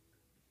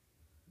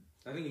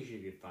 I think he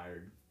should get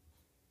fired.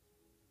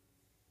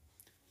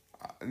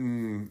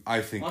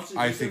 I think Also,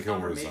 he'll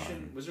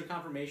resign. Was there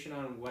confirmation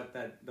on what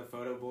the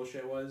photo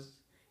bullshit was?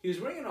 He was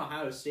wearing an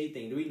Ohio State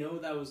thing. Do we know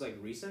that was like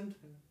recent?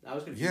 I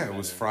was confused. Yeah, it by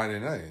was that. Friday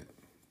night.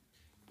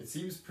 It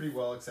seems pretty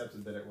well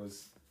accepted that it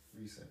was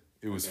recent.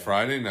 It was Okay.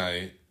 Friday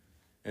night,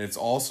 and it's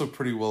also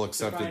pretty well So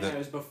accepted Friday night that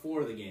was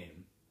before the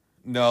game.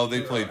 no, they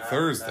No, played after-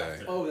 Thursday,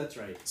 after. Oh, that's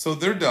right. so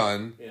they're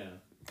done. Yeah.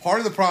 Part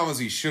of the problem is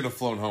he should have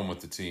flown home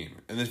with the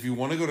team, and if you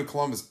want to go to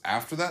Columbus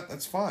after that,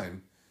 that's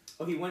fine.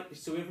 Oh, he went.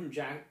 So he went from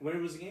Jack. Where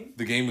was the game?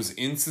 The game was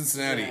in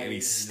Cincinnati, Yeah, and he he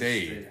just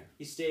stayed.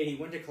 He stayed. He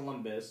went to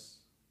Columbus.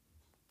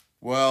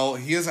 Well,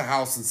 he has a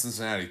house in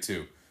Cincinnati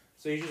too.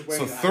 So he's just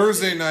wearing. So the Ohio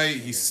Thursday State night,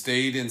 thing. he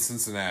stayed in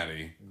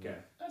Cincinnati. Okay.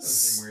 That doesn't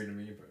seem weird to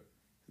me, but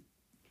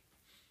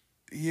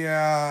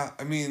Yeah,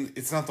 I mean,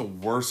 it's not the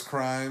worst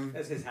crime.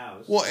 That's his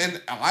house. Well,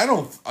 and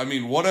I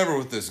mean, whatever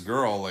with this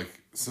girl, like,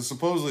 so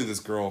supposedly this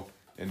girl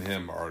and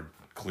him are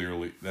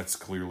that's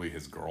clearly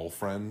his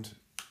girlfriend.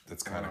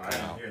 That's kind of I come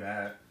didn't out. hear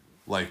that.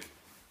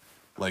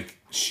 Like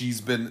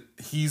he's been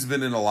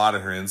in a lot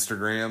of her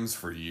Instagrams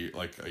for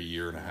a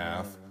year and a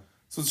half.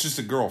 So it's just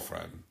a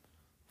girlfriend.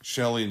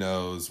 Shelly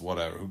knows,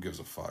 whatever, who gives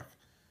a fuck.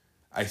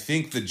 I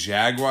think the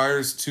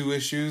Jaguars' two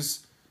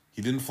issues,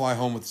 he didn't fly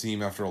home with the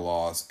team after a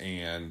loss,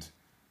 and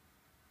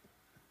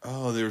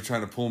they were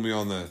trying to pull me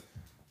on the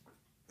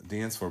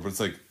dance floor. But it's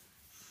like,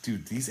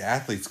 dude, these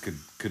athletes could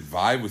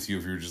vibe with you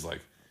if you were just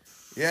like,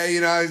 yeah,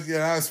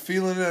 I was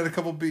feeling it at a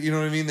couple, you know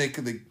what I mean?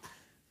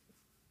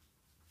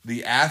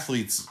 The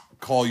athletes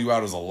call you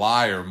out as a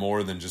liar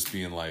more than just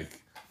being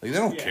like they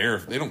don't care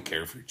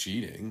if you're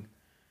cheating.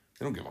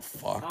 They don't give a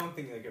fuck. I don't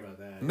think they care about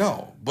that.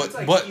 No, It's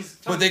like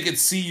but they could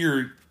see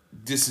you're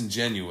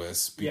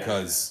disingenuous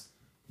because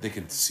they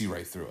can see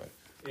right through it.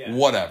 Yeah.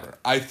 Whatever.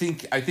 I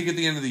think at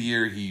the end of the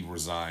year he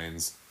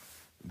resigns.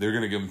 They're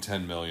gonna give him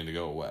 $10 million to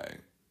go away,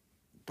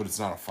 but it's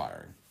not a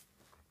firing.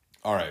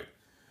 All right.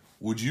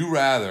 Would you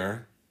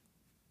rather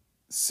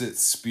sit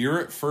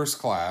Spirit first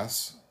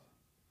class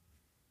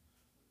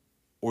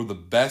or the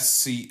best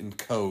seat and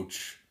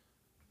coach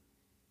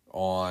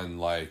on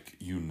like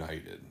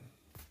United?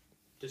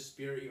 Does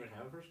Spirit even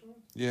have a first one?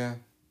 Yeah,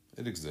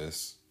 it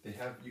exists.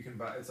 You can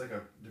buy, it's like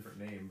a different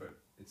name, but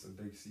it's a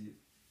big seat.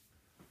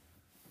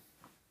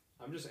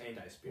 I'm just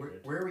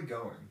anti-Spirit. Where are we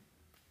going?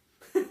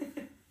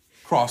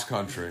 Cross It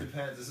country.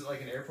 depends. Is it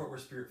like an airport where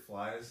Spirit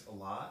flies a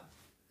lot?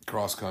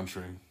 Cross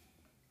country.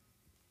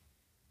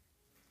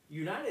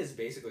 United is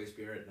basically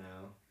Spirit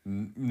now.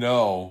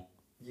 No.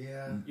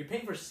 Yeah. You're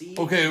paying for seats.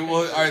 Okay, you're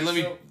well, paying all right. for- Let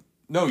me. so-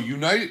 No,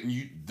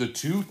 United. The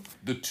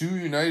two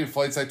United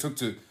flights I took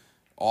to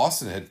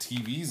Austin had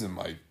TVs in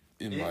my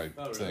really?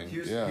 thing.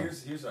 Here's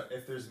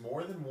if there's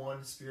more than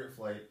one Spirit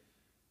flight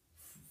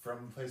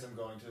from the place I'm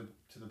going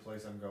to the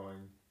place I'm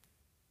going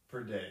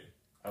per day,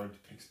 I would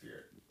pick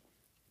Spirit.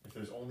 If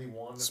there's only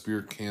one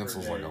Spirit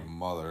cancels per like day, a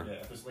mother. Yeah,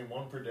 if there's only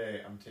one per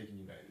day, I'm taking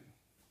United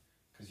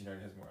because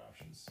United has more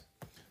options.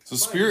 So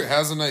Spirit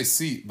has a nice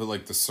seat, but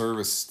like the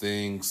service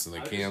stinks and they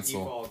I would just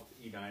cancel. default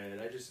United.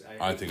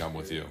 I think I'm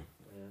with you.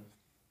 Yeah.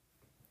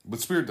 But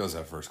Spirit does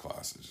have first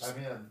class. It's just- I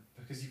mean,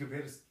 because you could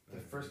get the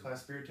first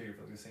class Spirit ticket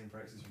for like the same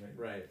price as United.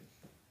 Right.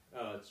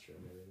 Oh, that's true.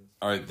 Maybe.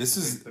 all right, this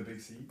is. The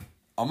big seat.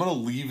 I'm gonna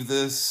leave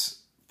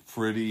this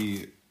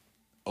pretty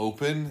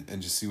open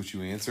and just see what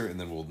you answer, and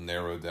then we'll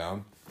narrow it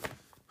down.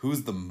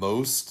 Who's the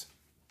most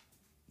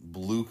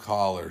blue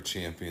collar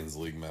Champions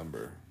League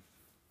member?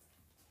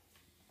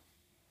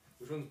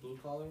 Which one's blue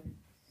collar?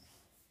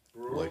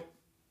 Rural? Like,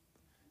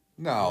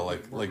 no,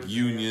 like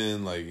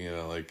union,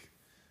 like.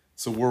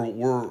 So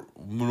we're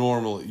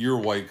normal. You're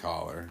white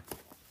collar.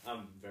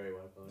 I'm very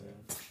white collar.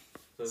 Yeah.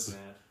 So is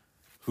Matt.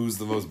 Who's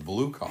the most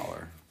blue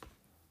collar?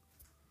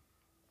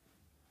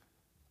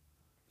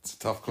 It's a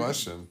tough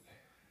question.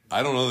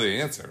 I don't know the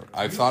answer.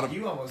 I've thought of,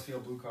 You almost feel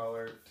blue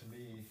collar to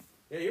me.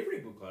 Yeah, you're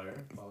pretty blue collar.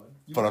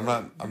 but I'm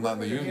not in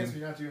the Your hands, union.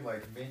 you're not doing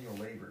like manual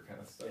labor kind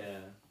of stuff. Yeah.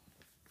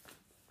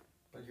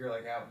 But you're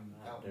like out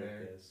Not there,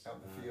 Dirk out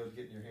in the field,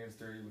 getting your hands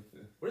dirty with the.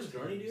 What does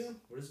Gurney do?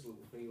 What does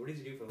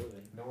he do for a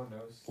living? No one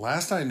knows.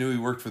 Last I knew, he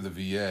worked for the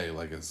VA.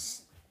 Like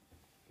as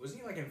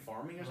Wasn't he like in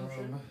farming or some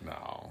shit?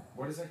 no.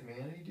 What does like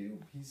Manny do?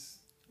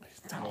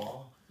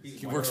 Law.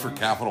 He works for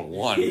Capital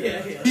One.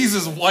 Yeah. He's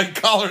as white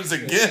collar as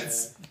it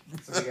gets.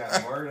 So we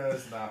got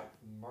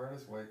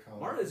Marta's white collar.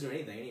 Marta doesn't do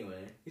anything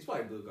anyway. He's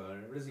probably blue collar.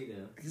 What does he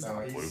do? He's No,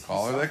 not he's- blue he's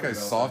collar. That guy's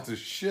software soft as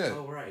shit.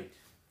 Oh right,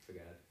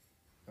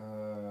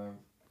 forgot.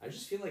 I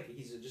just feel like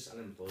he's just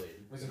unemployed.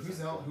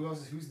 Who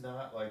else? Who's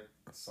not like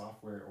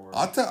software or?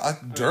 I'll tell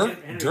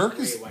Henry's Dirk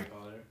way is white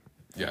collar.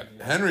 yeah.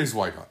 Henry's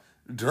white collar.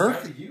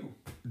 Dirk You.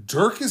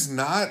 Dirk is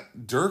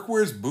not. Dirk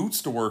wears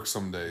boots to work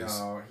some days.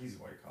 No, he's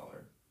white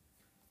collar.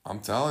 I'm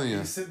telling you.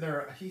 He's sitting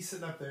there. He's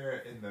sitting up there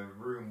in the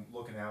room,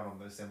 looking out on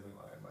the assembly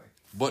line. Like,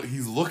 But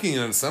he's looking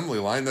at an assembly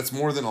line. That's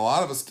more than a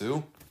lot of us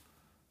do.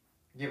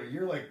 yeah, but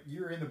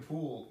you're in the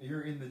pool.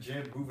 You're in the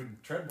gym, moving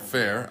treadmill.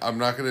 Fair. I'm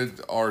not going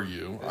to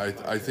argue.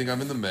 I think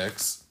I'm in the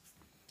mix.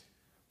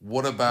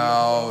 What Who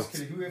about?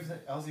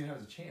 else even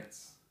has a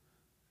chance?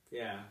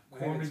 Yeah. I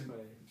think it's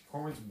funny.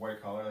 Corman's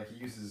white collar. Like,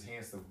 he uses his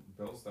hands to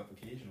build stuff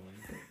occasionally.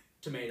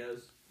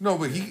 Tomatoes. No,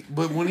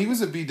 but when he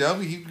was at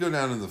BW, he'd go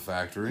down to the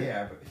factory.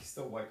 Yeah, but he's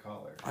still white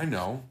collar. I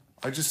know.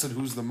 I just said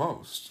who's the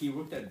most. He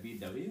worked at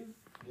BW.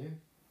 Yeah.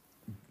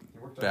 He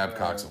worked on,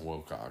 Babcock's and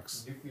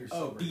Wilcox. nuclear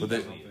Oh, submarine But they-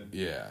 or something.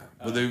 Yeah,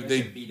 Oh, but I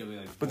they said BW,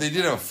 like, but they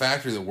did have a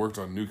factory that worked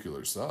on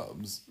nuclear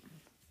subs.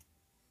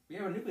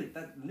 Yeah,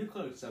 but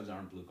nuclear subs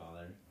aren't blue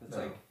collar. That's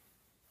No. like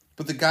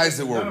But the guys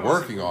that None were of us are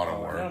working blue on them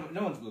collar. were.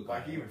 no one's blue collar.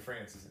 Like, even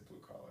France isn't blue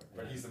collar,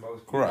 but he's the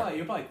most. Correct.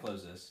 You're probably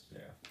closest. Yeah.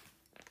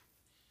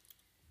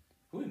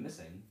 Who are we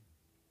missing?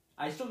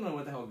 I still don't know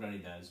what the hell Grundy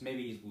does.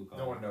 Maybe he's blue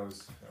collar. No one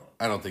knows. No.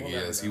 I don't think We'll he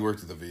never is. He know.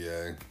 worked at the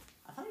VA.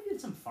 I thought he did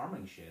some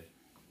farming shit.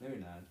 Maybe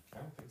not. I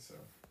don't think so.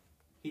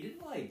 He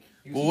did like.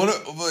 He Well, was-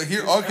 but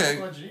here, he was okay.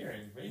 chemical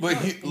engineering. Maybe. But No,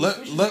 he, he let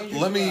switched let majors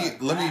let to, me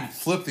let me grass.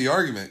 flip the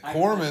argument.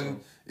 Corman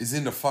Agricultural. is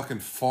into fucking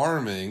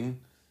farming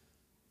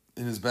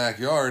in his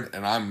backyard,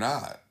 and I'm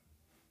not.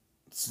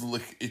 It's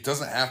like it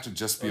doesn't have to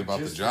just be Or about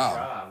just the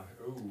job.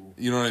 Ooh.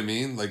 You know what I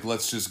mean? Like,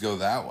 let's just go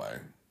that way.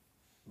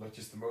 Like,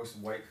 just the most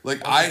white. Like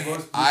the I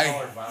most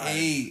blue-collar vibe.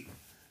 hate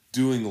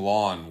doing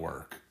lawn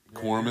work. Yeah,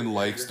 Corman you're-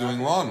 likes you're not doing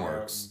gonna lawn go out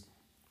works.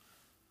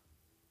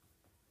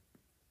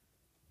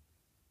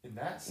 In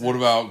that sense, What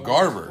about Corman's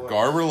Garber? close.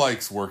 Garber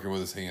likes working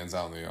with his hands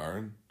out in the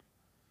yard.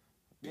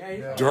 Yeah. He's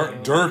No.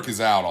 Dirk is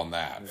out on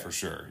that Yeah. for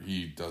sure.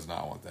 He does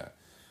not want that.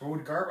 But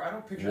would Garber? I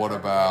don't picture. What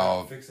Garber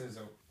about- fixing his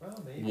own?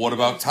 Well, maybe. What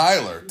about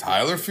Tyler?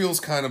 Tyler feels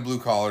kind of blue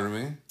collar to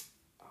me.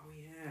 Oh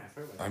yeah. I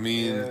forgot about I that.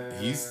 mean, Yeah.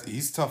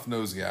 he's tough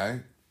nosed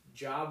guy.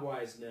 Job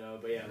wise, no,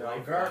 but yeah, No,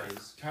 life Garber.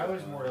 wise.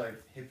 Tyler's more like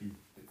hippie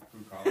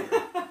blue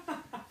collar.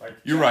 Like,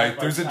 You're I right. have,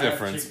 There's a I have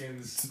difference.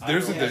 chickens,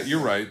 There's I a don't-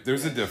 you're right.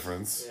 There's a Yes.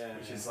 difference. Yeah.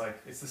 Which is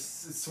like it's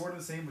sort of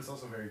the same, but it's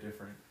also very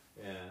different.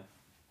 Yeah.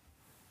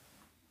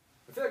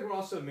 I feel like we're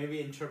also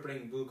maybe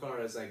interpreting blue collar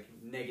as like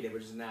negative,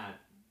 which is not.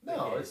 the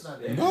No, case. it's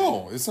not Yeah. negative.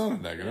 No, it's not a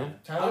negative. Yeah.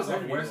 Tyler's How's like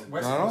that West people?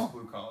 West Not at all. Coast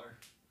blue collar.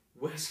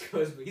 West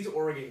Coast, but he's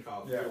Oregon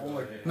collar. Yeah, blue collar,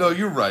 Oregon. No,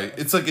 you're right.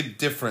 It's like a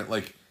different.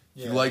 Like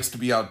he Yeah. likes to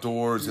be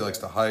outdoors. He Yeah. likes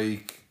to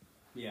hike.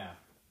 Yeah.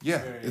 Yeah,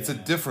 Very, it's a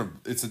different.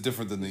 It's a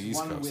different than the He's East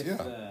one Coast. with Yeah,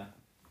 the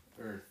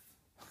earth.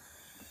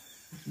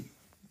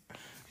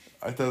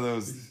 I thought that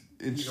was He's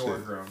interesting.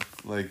 overgrown.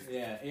 Like,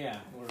 Yeah.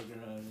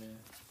 Oregon.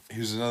 Yeah.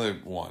 here's another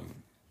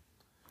one.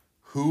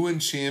 Who in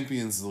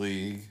Champions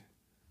League?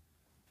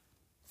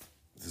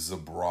 This is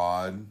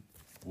abroad.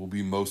 Will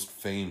be most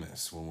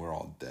famous when we're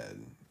all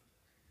dead.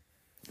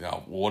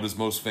 Now, what does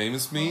most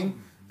famous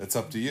mean? That's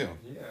up to you.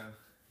 Yeah.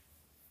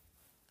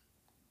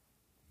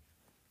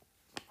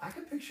 I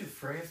could picture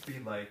France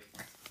being like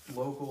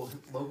local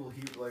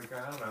heat. Like,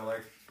 I don't know,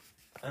 like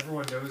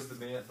everyone knows the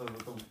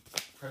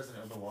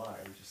president of the Y,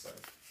 just like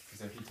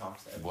because if he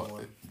talks to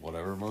everyone.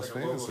 Whatever most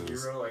like famous a local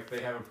is. hero, like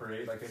they have a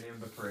parade, like they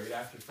named the parade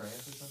after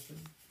France or something.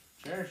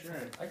 Sure.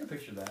 I could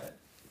picture that.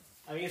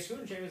 I mean, who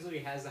in Champions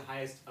League has the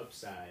highest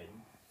upside?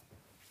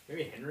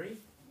 Maybe Henry.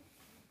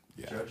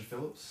 Yeah, Judge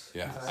Phillips.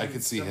 yeah. Is I that-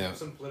 could see some, him.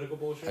 Some political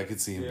bullshit. I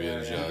could see him being a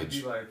He could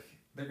judge. be like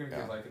they're gonna Yeah.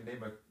 give like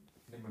name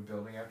a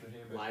building after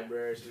him. at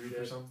Library Duke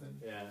or something.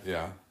 Yeah.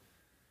 Yeah.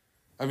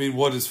 I mean,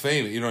 what is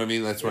famous? You know what I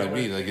mean? That's what Yeah, I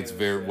mean. what Like, is it's famous,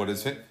 very. yeah, What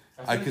is yeah. famous?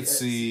 I I feel could like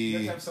see- You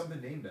have to have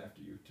something named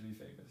after you to be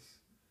famous.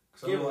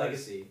 'Cause Give a otherwise-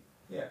 legacy.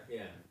 Yeah.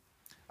 Yeah.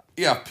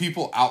 Yeah,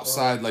 people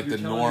outside Or like the you're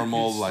telling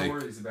normal kids like.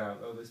 stories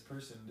about this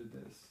person did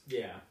this.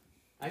 Yeah.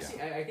 I Yeah. see.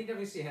 I can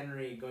definitely see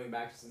Henry going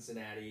back to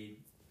Cincinnati,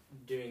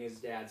 doing his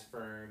dad's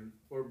firm,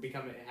 or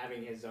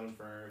having his own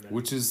firm. And,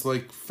 Which is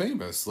like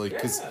famous, like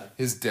because Yeah.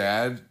 his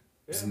dad's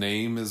Yeah.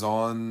 name is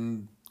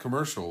on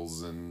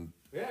commercials and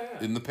yeah.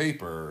 in the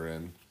paper,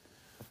 and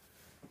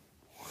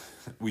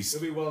we. It'll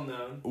be well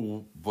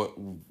known. But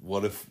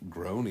what if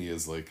Grony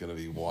is like going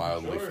to be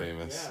wildly Sure,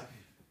 famous? Yeah.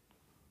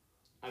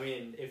 I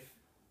mean, if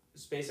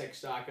SpaceX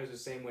stock goes the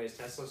same way as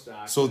Tesla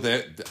stock. So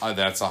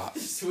that's a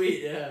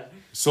Sweet, yeah.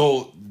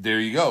 so there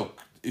you go.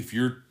 If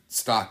your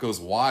stock goes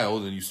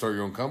wild and you start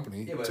your own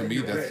company, Yeah, but to then me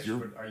you're that's rich, your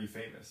but are you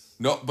famous?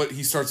 no. But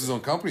he starts his own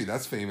company.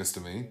 That's famous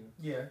to me.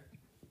 Yeah.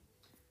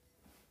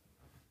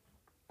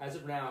 As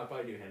of now, I'll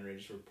probably do Henry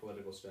just for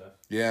political stuff.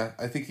 Yeah,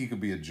 I think he could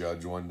be a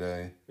judge one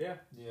day. Yeah.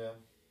 Yeah.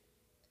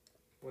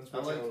 Once I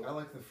we tell-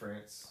 like the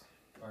France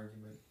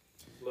argument.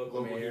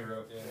 Local mayor.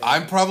 hero. Yeah.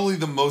 I'm probably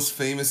the most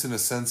famous in a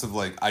sense of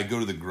like I go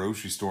to the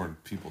grocery store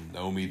and people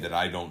know me that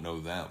I don't know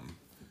them.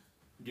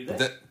 Do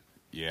they?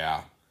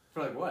 Yeah,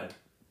 For like what?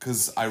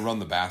 because I run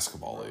the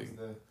basketball Runs league.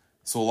 the-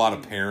 So a lot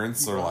of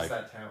parents he are runs like,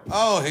 that town.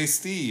 "Oh, hey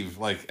Steve,"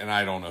 like, and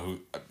I don't know who.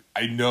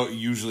 I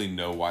usually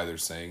know why they're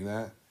saying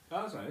that.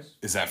 Oh, that's nice.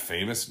 Is that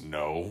famous?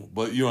 No,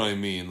 but you know what I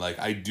mean. Like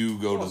I do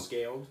go Well to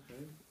scaled.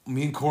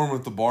 me and Corbin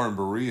at the bar in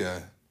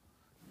Berea.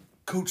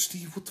 Coach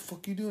Steve, what the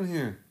fuck you doing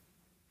here?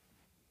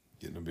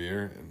 Getting a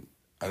beer, and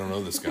I don't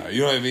know this guy.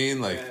 You know what I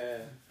mean? Like, Yeah.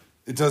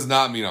 it does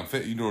not mean I'm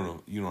fit. You don't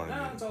know. You know what I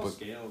No, mean? it's all But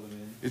scaled. I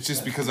mean, it's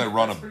just because I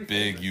run a that's pretty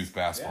big famous. youth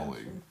basketball Yeah,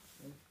 league.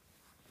 sure.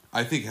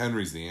 I think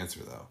Henry's the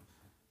answer, though.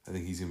 I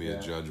think he's gonna be a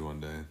Yeah. judge one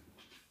day.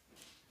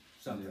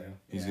 something. Yeah.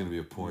 He's gonna be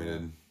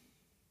appointed.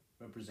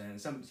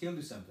 Represent. He'll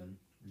do something.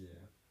 Yeah.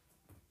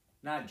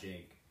 Not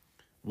Jake.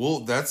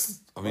 Well, that's.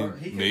 I mean, Or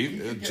he could- maybe he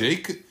could get-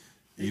 Jake. he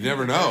You could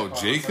never get know.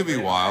 jackpot Jake could be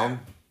somewhere. wild.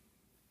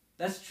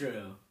 That's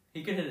true.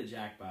 He could hit a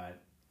jackpot.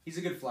 He's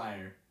a good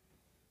flyer.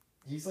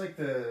 He's like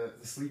the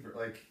sleeper.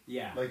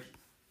 Yeah. Like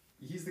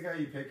he's the guy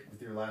you pick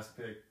with your last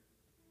pick.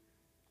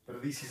 But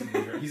at least he's in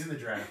the he's in the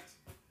draft.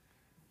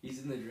 He's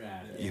in the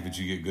draft. Yeah, but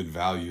you get good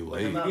value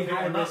Like, I'm late. not,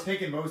 High I'm not risk-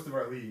 picking most of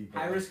our league. but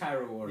High like- risk, high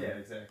reward. Yeah,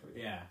 exactly.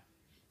 Yeah.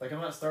 Like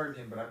I'm not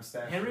starting him, but I'm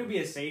stashing. Henry would him. be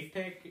a safe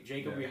pick.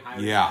 Jake would be high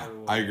risk, Yeah, high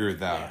reward. I agree with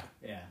that.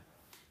 Yeah.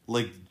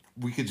 Like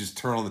we could just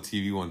turn on the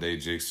TV one day.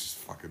 Jake's just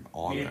fucking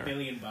on Made there. $1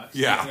 billion bucks.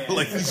 Yeah,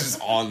 like he's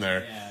just on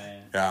there.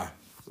 Yeah. Yeah,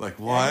 like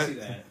Yeah, I what? can see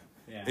that.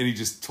 Yeah. And he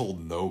just told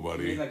He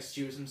nobody. made like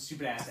some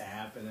stupid ass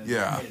app and then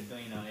Yeah. made $1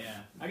 billion.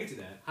 Yeah, I can see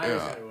that. High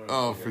risk, Yeah. high reward.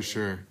 Oh, for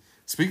sure.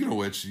 Speaking of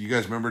which, you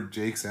guys remember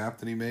Jake's app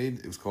that he made?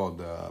 It was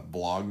called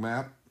Blog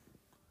Map.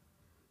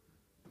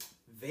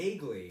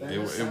 Vaguely, That It,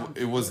 does sound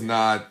it was familiar.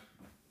 not.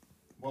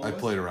 What I was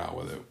played it? around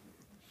with it.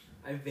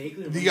 I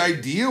vaguely. The remember-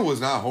 idea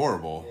was not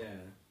horrible. Yeah.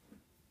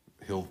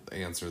 He'll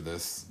answer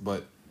this,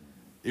 but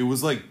it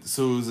was like,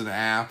 so it was an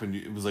app, and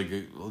it was like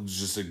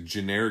just a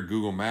generic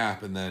Google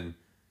map, and then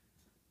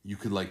you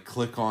could like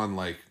click on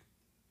like,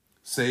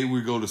 say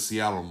we go to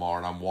Seattle tomorrow,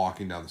 and I'm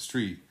walking down the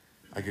street,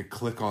 I could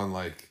click on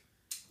like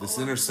this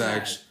Oh,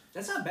 intersection.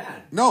 That's not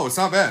bad. No, it's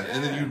not bad.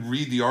 And then Yeah. you'd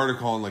read the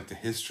article on like the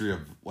history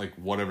of like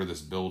whatever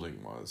this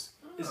building was.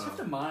 It's tough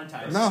to monetize.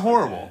 Not stuff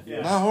horrible. Like that.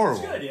 Yeah. Not horrible.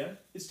 It's a good idea.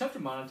 It's tough to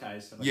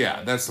monetize stuff like Yeah,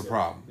 that. that's the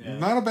problem. Yeah.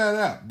 Not a bad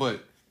app,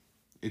 but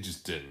it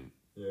just didn't.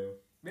 Yeah.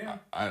 Yeah.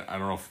 I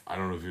don't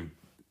know if it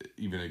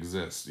even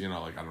exists. You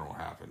know, like I don't know what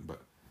happened,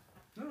 but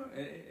No,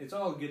 it's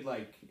all good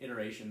like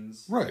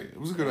iterations. right, it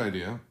was a good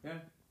idea. Yeah.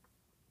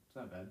 It's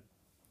not bad.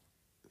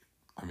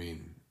 I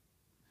mean,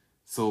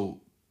 so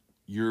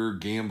your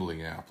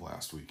gambling app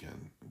last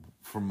weekend,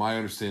 from my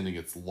understanding,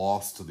 it's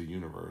lost to the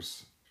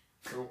universe.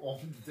 So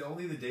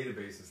only the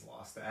database is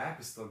lost. The app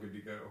is still good to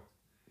go.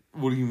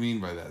 What do you mean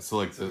by that? So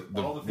like So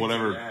the all the things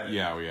whatever, we added.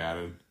 yeah, we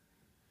added.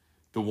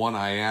 The one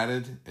I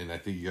added, and I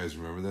think you guys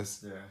remember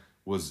this, Yeah.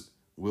 was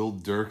will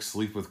Dirk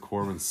sleep with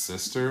Corbin's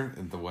sister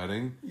at the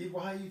wedding?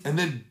 Why are you? And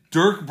then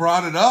Dirk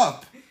brought it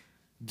up.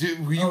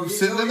 Were you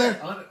sitting in there?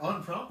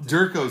 Unprompted.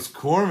 Dirk goes,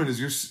 Corbin is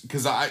your,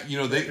 because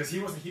Because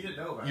he didn't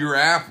know about your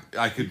app,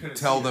 I could couldn't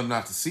tell see them it.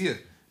 not to see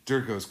it.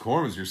 Dirk goes,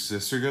 Corbin, is your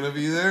sister gonna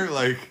be there?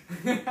 Like,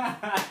 it.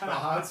 The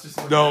odds just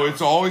went no, down.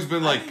 it's always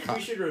been I like, think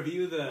we should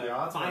review the The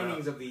odds went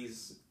findings up. of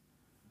these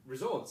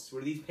results.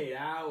 Were these paid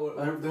out?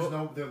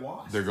 They're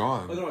lost. they're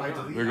gone. Oh, they're I gone.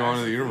 deleted- They're gone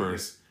to the actually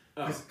universe.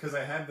 Oh. Because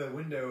I had the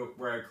window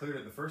where I cleared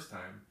it the first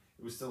time.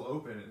 It was still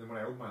open, and then when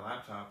I opened my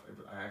laptop,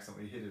 I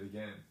accidentally hit it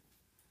again.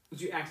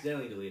 Did you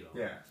accidentally delete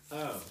them? Yeah.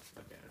 Oh,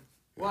 okay.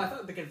 Well, I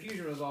thought the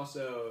confusion was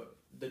also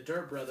the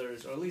Dirt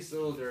brothers, or at least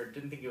Little Dirt,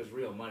 didn't think it was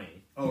real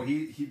money. Oh,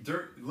 Little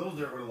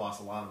Dirt would have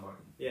lost a lot of money.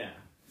 Yeah.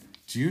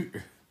 Do you?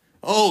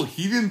 Oh,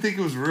 he didn't think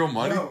it was real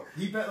money? No,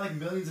 he bet like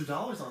millions of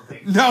dollars on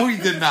things. No, he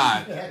did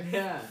not.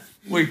 Yeah.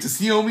 Wait, does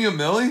he owe me $1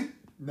 million?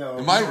 No.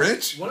 Am I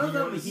rich? One of He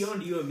them, owes- he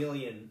owed you $1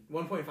 million,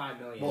 1.5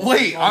 million. Well,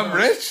 Wait, Oh, I'm no.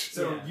 rich?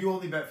 So Yeah. you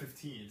only bet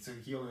 15, so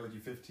he only owed you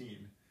 15.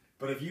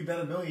 But if you bet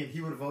 $1 million, he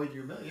would have owed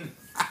you $1 million.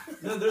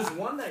 No, there's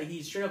one that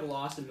he straight up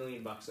lost $1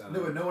 million on. No,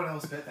 but no one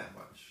else bet that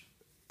much.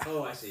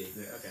 Oh, I see.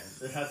 Yeah.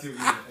 Okay. It had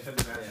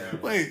to match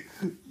out. Wait,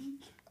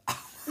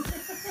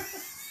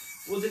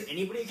 Well, did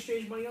anybody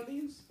exchange money on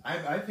these?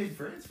 I paid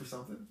France for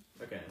something.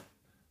 Okay.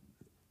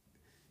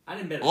 I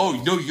didn't bet. at oh, all.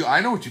 no, I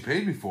know what you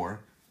paid me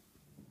for.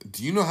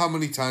 Do you know how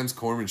many times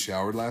Corbin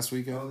showered last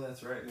weekend? Oh,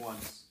 that's right.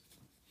 Once.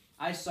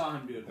 I saw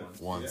him do it once.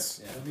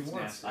 Once. Yeah, Only it's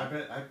once.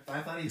 nasty.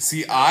 I thought he.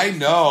 See, I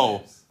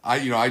know.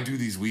 I do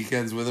these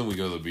weekends with him. We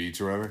go to the beach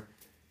or whatever.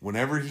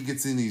 Whenever he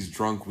gets in these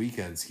drunk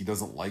weekends, he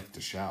doesn't like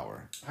to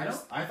shower. I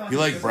thought He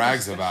like could-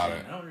 brags about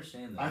it. I don't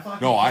understand that. I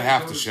thought No, he I couldn't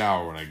have go to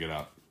shower when I get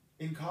up.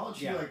 In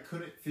college, Yeah. he like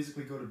couldn't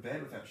physically go to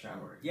bed without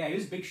showering. Yeah, he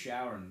was a big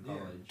shower in Yeah.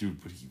 college.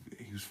 Dude, but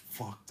he was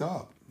fucked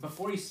up.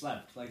 Before he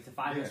slept, like the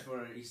 5 Yeah. minutes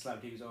before he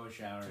slept, he was always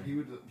showering.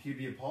 And he'd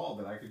be appalled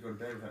that I could go to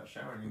bed without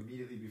showering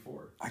immediately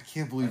before. I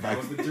can't believe I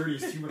was the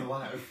dirtiest human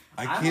alive.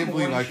 I I'm can't a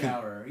believe morning I could.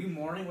 shower. Are you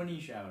morning? When do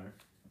you shower?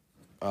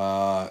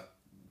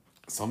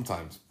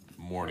 Sometimes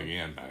morning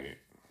and night.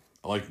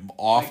 Like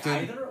often,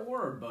 Like either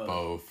or both.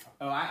 both.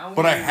 Oh, I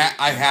But I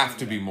have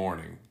to be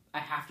morning. I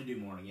have to do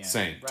morning. Yeah.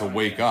 Same Right to when I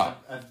wake get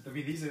up. up. I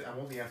mean, I'm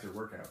only after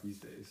workout these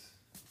days.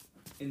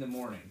 In the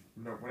morning.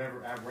 No,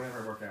 whenever I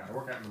work out, I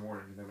work out in the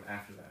morning, and then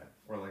after that,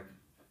 or like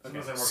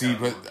sometimes I work See, out at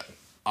but lunch.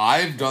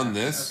 I've done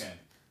this. Okay.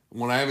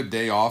 When I have a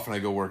day off and I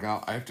go work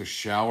out, I have to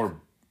shower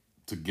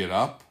to get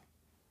up,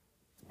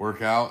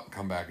 work out,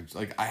 come back, and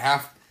like I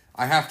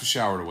have to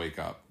shower to wake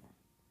up.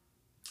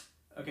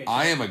 Okay.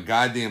 I am a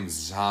goddamn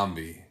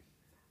zombie.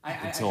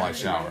 Until I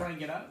shower. When I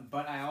get up,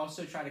 but I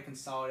also try to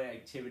consolidate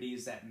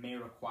activities that may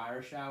require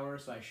a shower,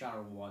 so I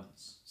shower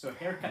once. So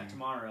haircut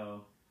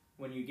tomorrow,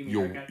 when you give me a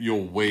haircut,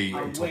 You'll wait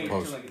I'll until wait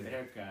post. until I get the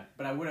haircut.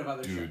 But I would have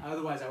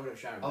otherwise I would have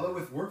showered. Although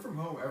with work from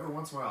home, every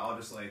once in a while, I'll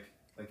just like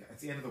at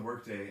the end of the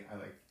workday,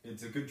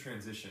 it's a good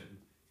transition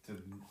to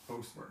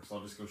post work, so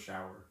I'll just go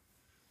shower.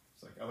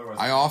 It's like otherwise.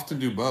 I often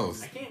do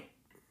both.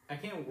 I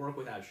can't work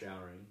without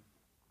showering.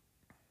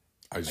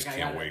 I just Like, I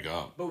can't gotta- wake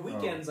up. But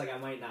weekends, like I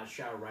might not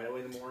shower right away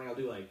in the morning. I'll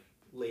do like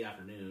late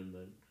afternoon,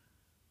 but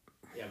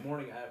yeah,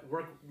 morning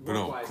work. But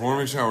no, work-wise,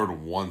 Corman I- showered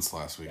once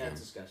last Yeah, weekend.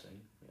 it's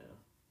disgusting. Yeah.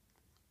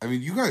 I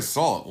mean, you guys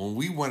saw it when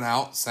we went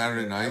out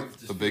Saturday That night, would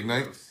just the be big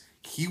night. gross.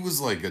 He was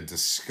like a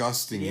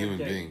disgusting Do you have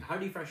human to- being. How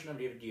do you freshen up?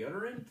 Do you have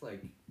deodorant?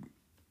 Like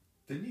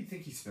Didn't you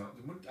think he smelled?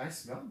 I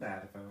smell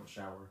bad if I don't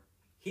shower.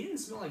 he didn't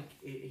smell like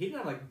he didn't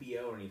have like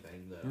BO or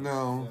anything though.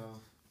 No, So,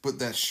 but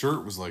that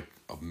shirt was like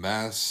a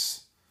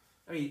mess.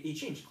 I mean, he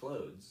changed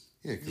clothes.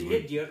 Yeah, Did he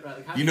because get deodorant?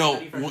 Like, how you do know,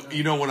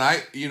 freshen up?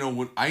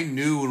 when I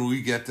knew when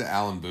we get to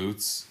Allen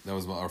Boots, that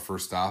was our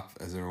first stop,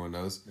 as everyone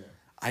knows. Yeah.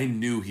 I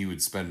knew he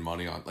would spend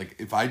money on. Like,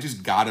 if I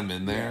just got him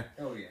in there,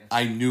 Oh yeah.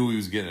 I knew he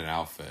was getting an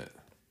outfit.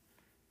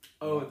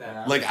 Oh,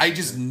 that. Like, I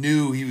just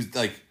knew he was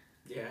like.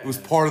 Yeah. It was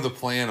part of the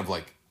plan of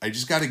like, I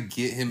just got to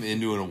get him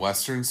into a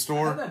Western I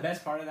store. thought the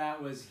best part of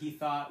that was he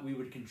thought we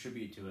would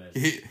contribute to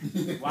it.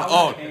 Why would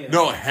Oh I pay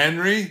no, that?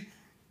 Henry.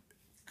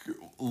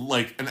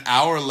 Like an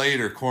hour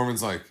later,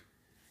 Corman's like,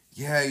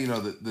 "Yeah, you know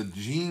the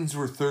jeans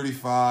were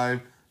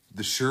 $35,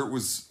 the shirt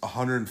was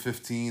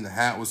 $115, the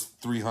hat was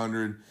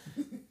 $300,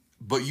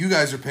 but you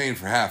guys are paying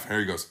for half."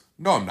 Harry goes,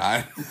 "No, I'm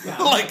not."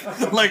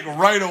 like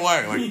right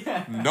away, like,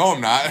 Yeah. "No,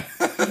 I'm not."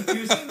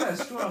 He was in that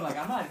store. I'm like,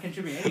 I'm not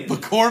contributing any of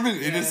But this. Corman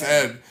in his Yeah.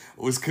 head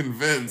was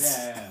convinced.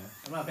 Yeah.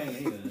 I'm not paying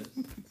any of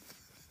this.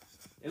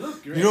 It looks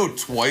great. You know,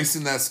 twice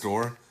in that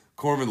store,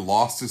 Corman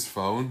lost his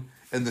phone,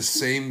 and the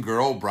same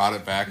girl brought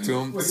it back to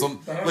him. Wait,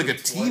 Some that like a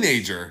happened twice?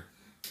 teenager.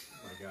 Oh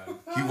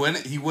my god.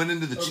 He went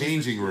into the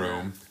changing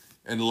room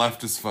and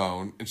left his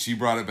phone, and she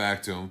brought it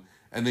back to him.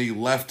 And they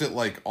left it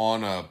like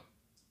on a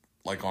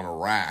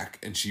rack,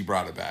 and she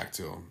brought it back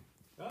to him.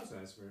 That was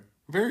nice of her.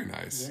 Very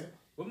nice. Yeah.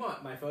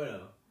 What my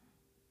photo?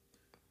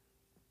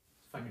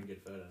 Fucking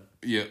good photo.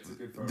 Yeah. a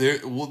good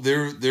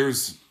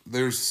photo.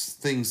 There's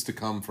things to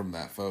come from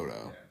that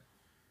photo. Yeah.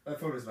 That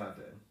photo's not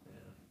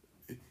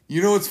dead.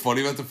 You know what's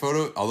funny about the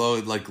photo? Although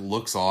it like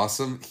looks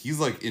awesome, he's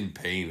like in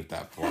pain at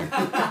that point.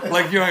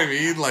 Like, you know what I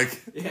mean?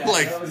 Like, Yeah,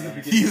 that was the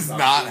beginning he's of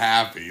not something.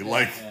 happy.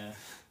 Like, Yeah.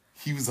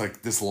 he was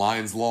like, this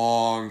line's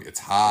long, it's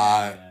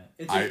hot.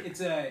 Yeah.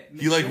 It's a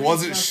He like mysterious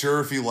wasn't enough- sure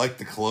if he liked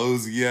the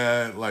clothes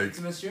yet. Like, It's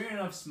a mysterious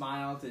enough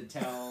smile to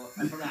tell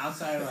from the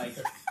outside, like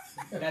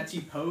that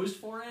he posed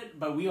for it,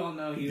 but we all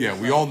know he. Was yeah,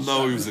 we like, all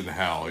know he was in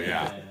hell.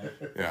 Yeah,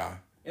 yeah. yeah.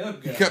 It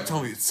looked good. He kept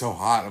telling me it's so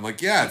hot. I'm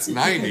like, yeah, it's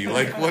 90.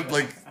 Like, what?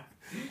 Like,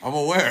 I'm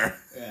aware.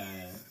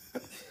 Yeah.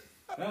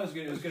 That was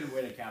good. It was a good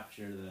way to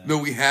capture the.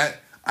 No,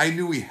 I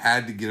knew we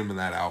had to get him in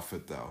that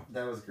outfit though.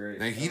 That was great.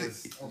 Now, he- that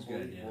was It was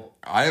good, unbelievable.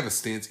 I have a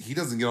stance. He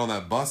doesn't get on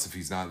that bus if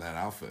he's not in that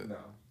outfit. No.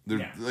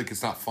 They're, like,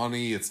 it's not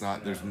funny. It's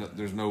not. No.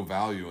 There's no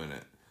value in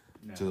it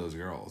No. to those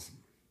girls.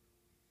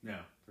 No,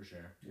 for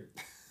sure.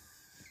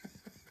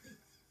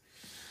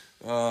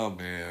 Oh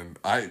man,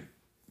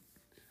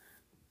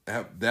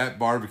 that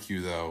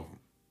barbecue though.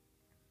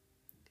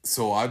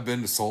 So I've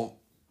been to Salt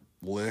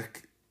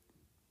Lick,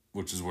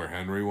 which is where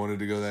Henry wanted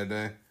to go that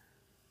day.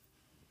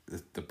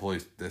 This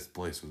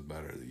place was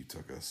better that you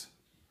took us.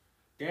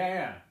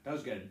 Yeah, that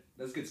was good.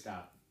 That was a good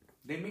stop.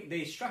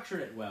 They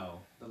structured it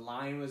well. The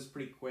line was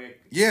pretty quick.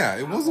 Yeah,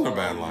 it wasn't a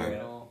Alcohol bad line.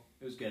 available.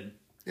 It was good.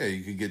 Yeah,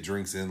 you could get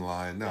drinks in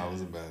line. No, it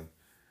wasn't bad.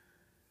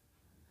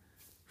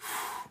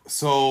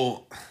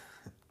 So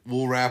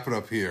we'll wrap it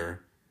up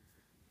here.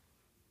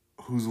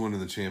 Who's winning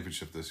the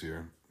championship this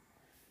year?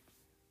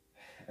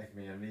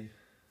 Ekman,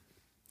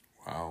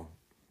 Wow.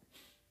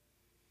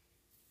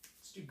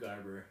 Let's do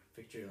Garber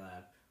victory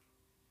lap.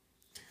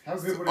 How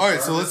good would All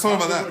right, so let's talk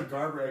about that. Would a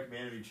Garber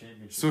Ekmanity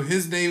championship? So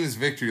his name is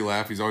Victory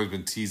Lap. He's always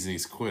been teasing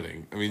he's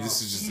quitting. I mean,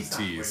 this is he's just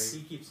a not tease.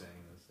 He keeps saying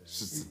this. It's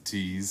just a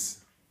tease.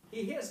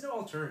 He has no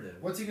alternative.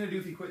 What's he gonna do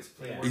if he quits?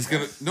 Play Yeah. more He's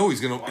gonna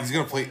chess? he's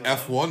gonna play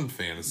F1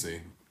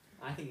 fantasy.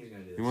 I think he's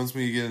gonna do this. He wants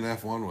me to get an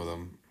F1 with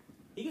him.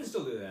 He can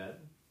still do that.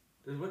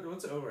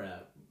 What's it over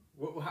at?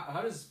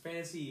 How does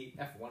fantasy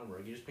F1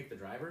 work? You just pick the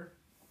driver?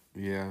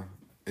 Yeah,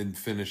 and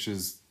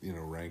finishes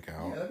rank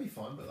Yeah, out. that'd be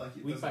fun, but like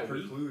it Week by doesn't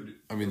week? preclude.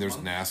 I mean, there's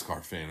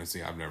NASCAR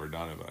fantasy. I've never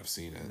done it, but I've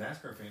seen it.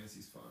 NASCAR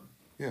fantasy's fun.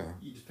 Yeah.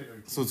 You just pick a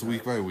team. So it's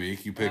week by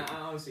week. You pick. I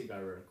honestly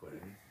got rid of quitting.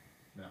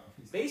 No.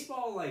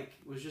 Baseball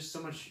was just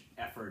so much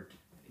effort,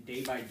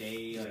 day by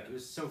day. Like it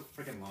was so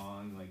freaking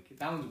long. Like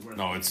that one's worth.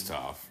 No, it's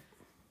tough.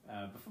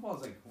 But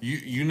football's like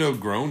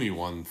Groney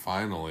won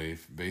finally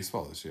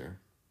baseball this year.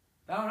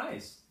 oh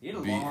nice. He had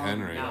a Beat long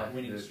Henry. not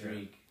winning Yeah.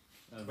 streak.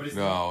 But it's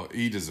No,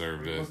 he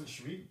deserved It it. wasn't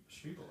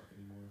Schmiebel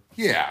anymore.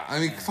 Yeah, I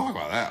mean, talk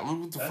about that.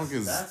 What the fuck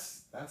is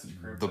that's a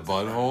crap. the that's a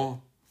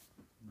butthole?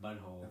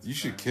 Butthole. You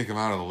should kick him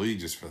out of the league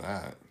just for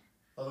that.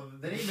 Although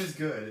the name is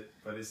good,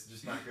 but it's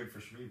just not good for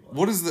Schmiebel.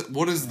 What is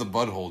the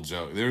butthole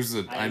joke?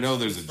 I know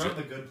there's a It's from joke.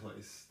 The Good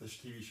Place, the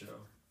TV show.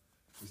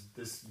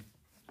 This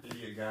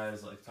idiot guy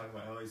is like talking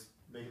about how he's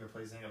making a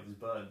place to hang out with his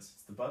buds.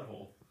 It's the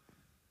butthole.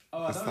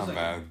 Oh, I That's thought it was not like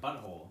bad.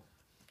 butthole.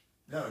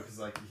 No, because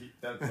like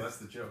that's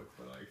the joke.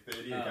 But like the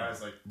idiot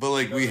guy's like. But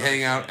like he we doesn't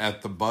hang out understand.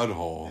 at the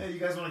butthole. Hey, you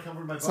guys want to come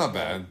to my? It's butthole? not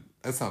bad.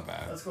 That's not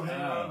bad. Let's go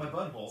hang out at my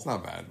butthole. It's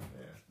not bad.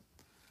 Yeah.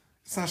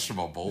 It's not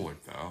Jamal Bolwick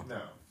though.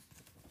 No.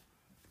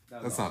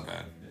 That's not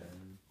bad. Yeah.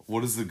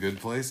 What is The Good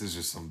Place? It's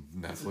just some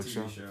It's a Netflix TV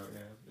show. show.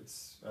 Yeah.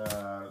 It's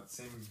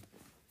same.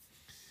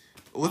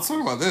 Let's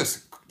talk about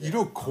this. You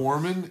know,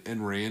 Corman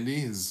and Randy,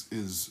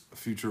 his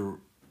future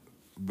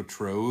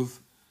betrothed,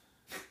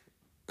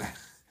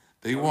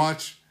 they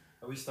watch.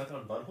 Are we stuck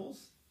on buttholes?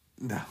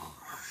 No.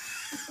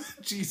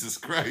 Jesus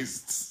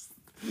Christ.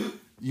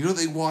 You know,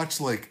 they watch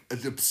like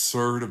an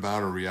absurd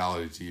amount of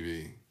reality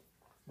TV.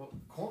 Well,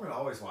 Coleman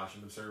always watched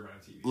an absurd amount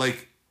of TV.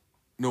 Like,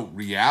 no,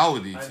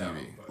 reality I TV.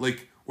 know, but-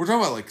 Like, we're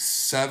talking about like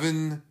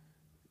 7,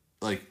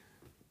 like,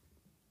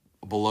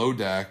 Below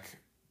Deck,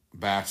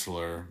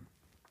 Bachelor,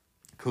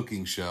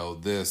 cooking show,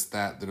 this,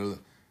 that, the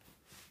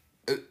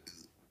other.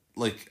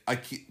 Like, I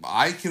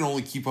can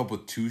only keep up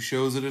with 2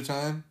 shows at a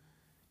time.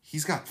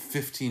 He's got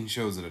 15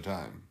 shows at a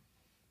time.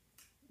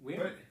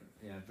 But-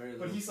 Very But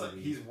little. he's like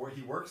TV.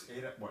 he works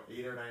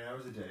 8 or 9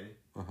 hours a day,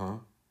 Uh-huh.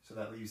 so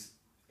that leaves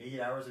 8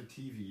 hours of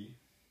TV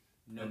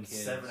no and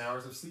kids. 7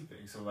 hours of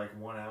sleeping. So like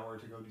 1 hour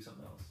to go do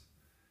something else.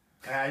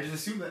 And I just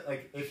assume that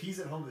like if he's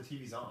at home, the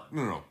TV's on.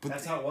 No, but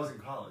That's how it was in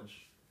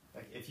college.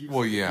 Like if he was,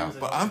 well, if he yeah, was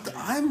at but home, the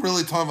TV I'm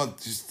really talking about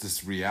just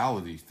this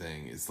reality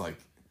thing. It's like,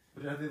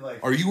 But are they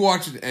like? are you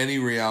watching any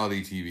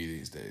reality TV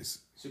these days?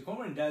 So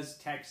Coleman does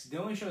text. The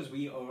only shows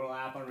we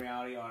overlap on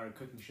reality are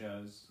cooking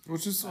shows.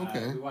 Which is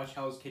okay. We watch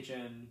Hell's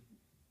Kitchen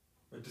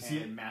But does he?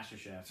 and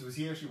MasterChef. So is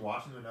he actually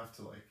watching them enough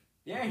to like?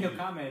 Yeah, he'll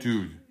comment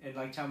Dude, and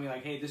like tell me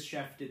like, "Hey, this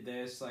chef did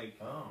this." Like,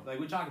 Oh. like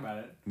we talk about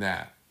it.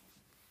 nah.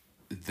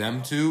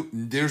 Them two,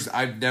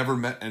 I've never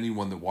met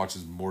anyone that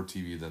watches more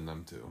TV than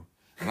them two.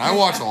 And I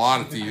watch a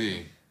lot of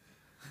TV.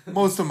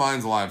 Most of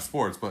mine's live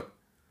sports, but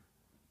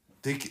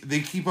they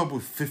keep up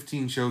with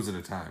 15 shows at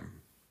a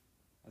time.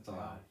 That's a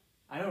lot.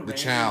 I know The Randy,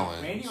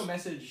 challenge. Randy will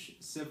message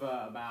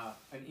Siva about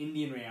an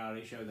Indian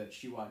reality show that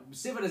she watched.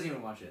 Siva doesn't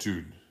even watch it.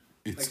 Dude,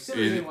 Like it's Siva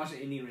doesn't even watch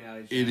the Indian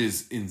reality show. it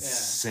is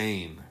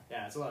insane.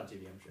 Yeah, it's a lot of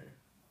TV, I'm sure.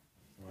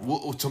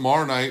 Well,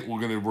 tomorrow night we're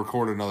gonna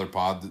record another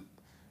pod. That,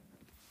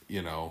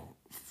 you know,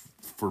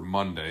 for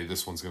Monday.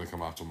 This one's gonna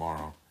come out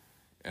tomorrow,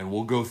 and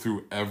we'll go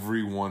through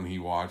every one he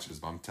watches.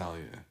 But I'm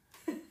telling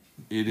you,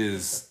 it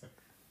is.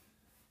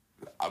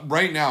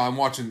 Right now, I'm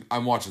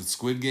watching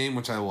Squid Game,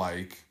 which I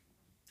like.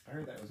 I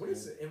heard that was. What good.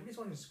 is it? Everybody's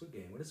watching Squid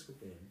Game. What is Squid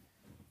Game?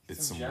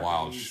 It's some Japanese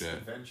wild shit.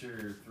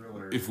 Adventure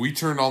thriller. If we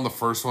turned on the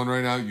first one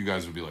right now, you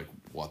guys would be like,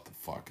 "What the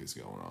fuck is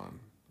going on?"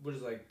 What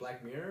is it, like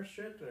Black Mirror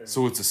shit? Or?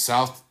 So it's a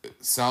South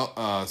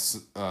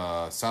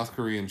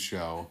Korean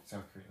show,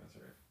 South Korea, that's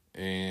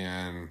right.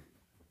 and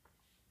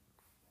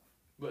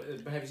But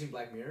have you seen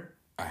Black Mirror?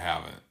 I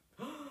haven't.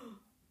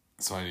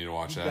 So I need to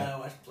watch You that.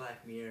 gotta watch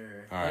Black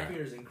Mirror. All Black right.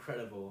 Mirror is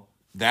incredible.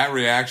 That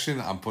reaction,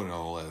 I'm putting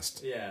on the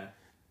list. Yeah.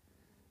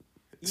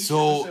 Each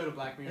So- episode of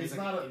Black Mirror It's is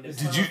like not a- an it's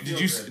independent-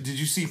 Did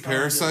you see It's not a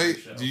Parasite?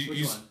 feel-good show. Did you, Which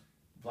you one?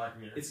 Black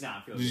Mirror. It's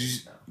not feel did you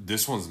good.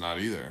 this one's not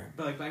either.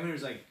 But like Black Mirror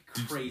is like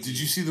crazy. Did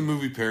you see the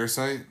movie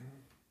Parasite?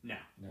 No.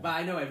 But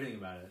I know everything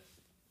about it.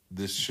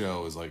 This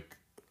show is like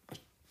a Is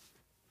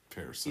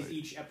Parasite.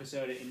 each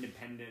episode an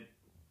independent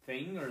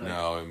thing or like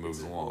No, it moves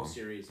it's a whole along.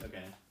 series?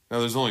 Okay. No,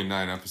 there's only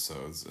 9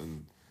 episodes,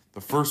 and the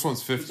first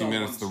one's 50 all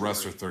minutes. one The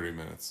rest are story. 30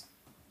 minutes.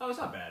 Oh, it's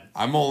not bad.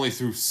 I'm only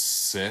through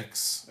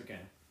 6. Okay.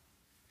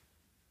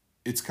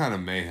 It's kind of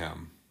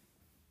mayhem.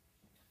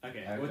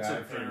 Okay. I've What's got- a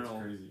I've heard it's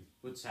general? crazy.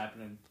 What's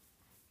happening?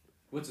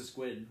 What's a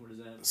squid? What is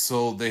that?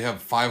 So they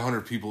have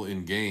 500 people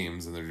in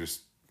games, and they're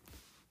just.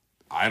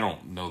 I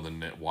don't know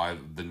why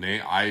the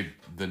name.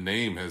 The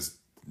name has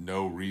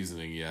no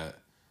reasoning yet.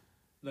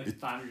 Like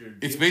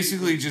 500. It's people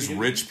basically in just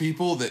video rich games?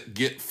 people that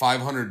get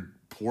 500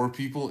 poor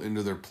people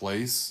into their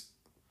place,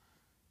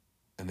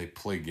 and they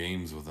play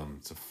games with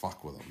them to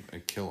fuck with them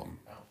and kill them.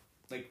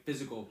 Like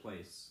physical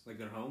place, like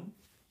their home.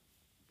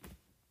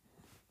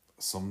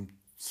 Some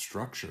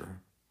structure.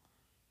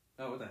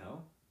 Oh, what the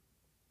hell?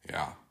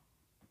 Yeah,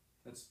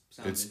 That sounds. it's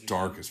interesting.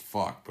 dark as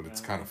fuck, but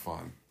it's Yeah. kind of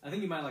fun. I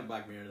think you might like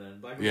Black Mirror then.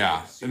 Black Mirror.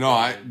 Yeah, is super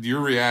no, good.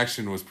 your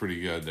reaction was pretty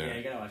good Yeah, you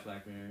there. gotta watch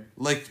Black Mirror.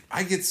 Like,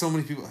 I get so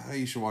many people. Hey,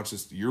 you should watch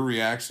this. Your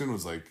reaction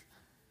was like,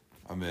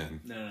 I'm in.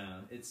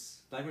 No. It's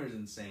Black Mirror is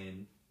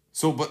insane.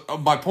 So, but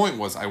my point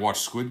was, I watch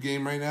Squid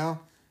Game right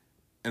now,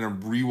 and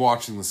I'm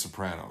rewatching The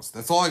Sopranos.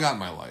 That's all I got in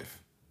my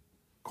life.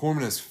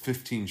 Corman has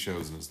 15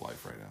 shows in his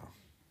life right now.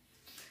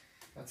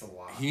 That's a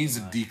lot. He needs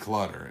to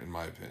declutter, in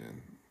my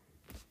opinion.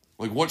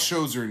 Like, what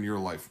shows are in your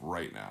life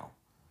right now?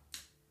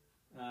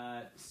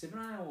 Sid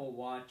and I will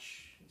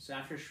watch. So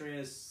after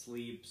Shreya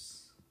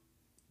sleeps,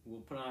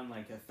 we'll put on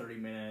like a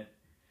 30-minute.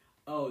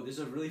 Oh, there's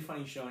a really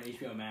funny show on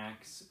HBO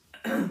Max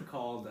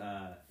called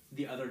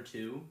The Other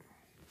Two.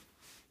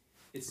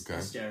 It's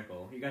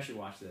hysterical. You guys should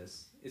watch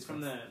this. It's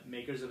from the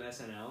makers of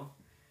SNL.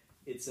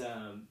 It's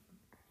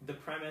the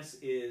premise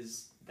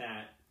is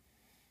that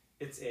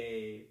it's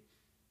a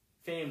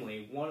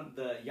family.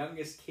 The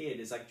youngest kid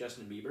is like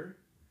Justin Bieber.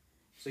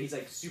 So he's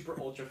like super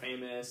ultra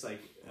famous,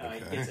 like he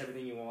gets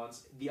everything he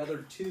wants. The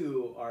other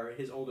two are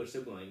his older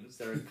siblings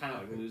that are kind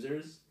of like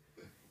losers,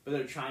 but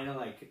they're trying to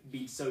like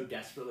be so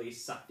desperately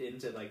sucked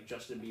into like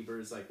Justin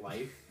Bieber's like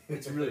life.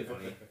 It's really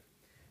funny.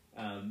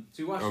 So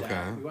we watch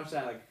that. We watch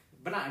that like,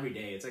 but not every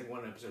day. It's like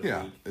one episode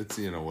a week. It's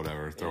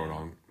whatever. Throw it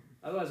on.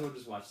 Otherwise, we'll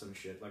just watch some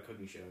shit like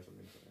cooking show or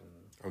something.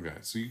 I don't know. Okay,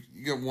 so you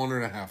get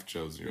 1.5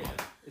 shows in your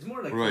life. It's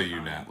more like. What about you,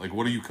 Nat? Like,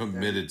 what are you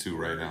committed to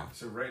right now?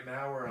 So right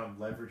now we're on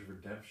Leverage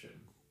Redemption.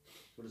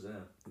 What is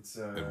that? It's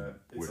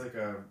like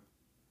a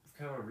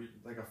kind of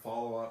like a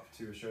follow up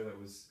to a show that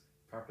was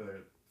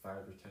popular 5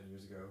 or 10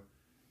 years ago.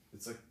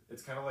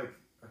 It's kind of like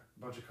a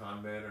bunch of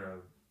con men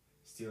are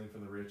stealing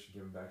from the rich and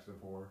giving back to the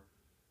poor.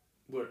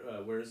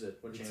 Where is it?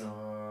 What it's channel?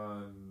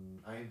 on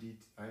IMDb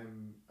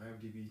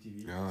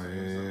TV. Oh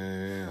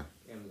yeah.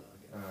 Amazon.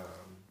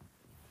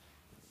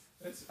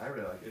 I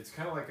really like it. It's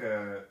kind of like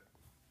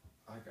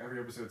every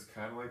episode's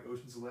kind of like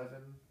Ocean's 11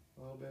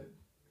 a little bit.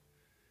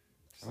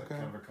 Just like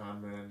kind of a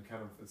con man,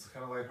 it's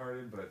kind of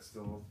lighthearted, but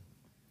still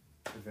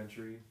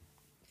adventure-y.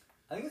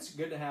 I think it's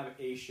good to have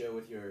a show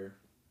with your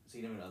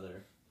significant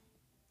other.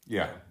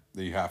 Yeah,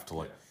 that you have to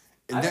like.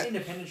 I have an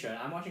independent show.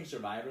 I'm watching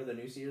Survivor, the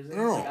new season.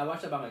 Like, I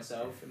watch that by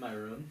myself in my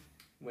room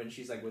when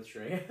she's like with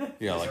Shreya.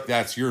 Yeah, like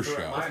that's your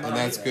show, and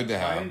that's good to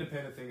have. My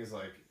independent thing is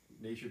like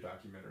nature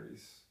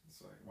documentaries,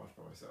 so I can watch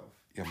by myself.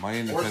 Yeah, my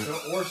independent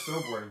or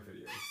snowboarding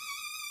videos.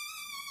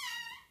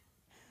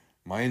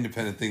 My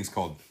independent thing's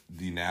called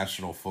the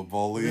National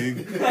Football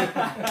League,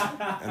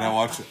 and I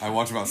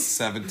watch about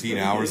 17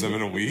 hours of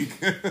it a week.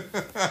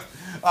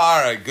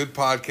 All right, good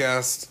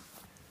podcast.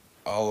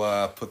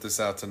 I'll put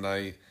this out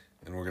tonight,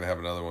 and we're gonna have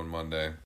another one Monday.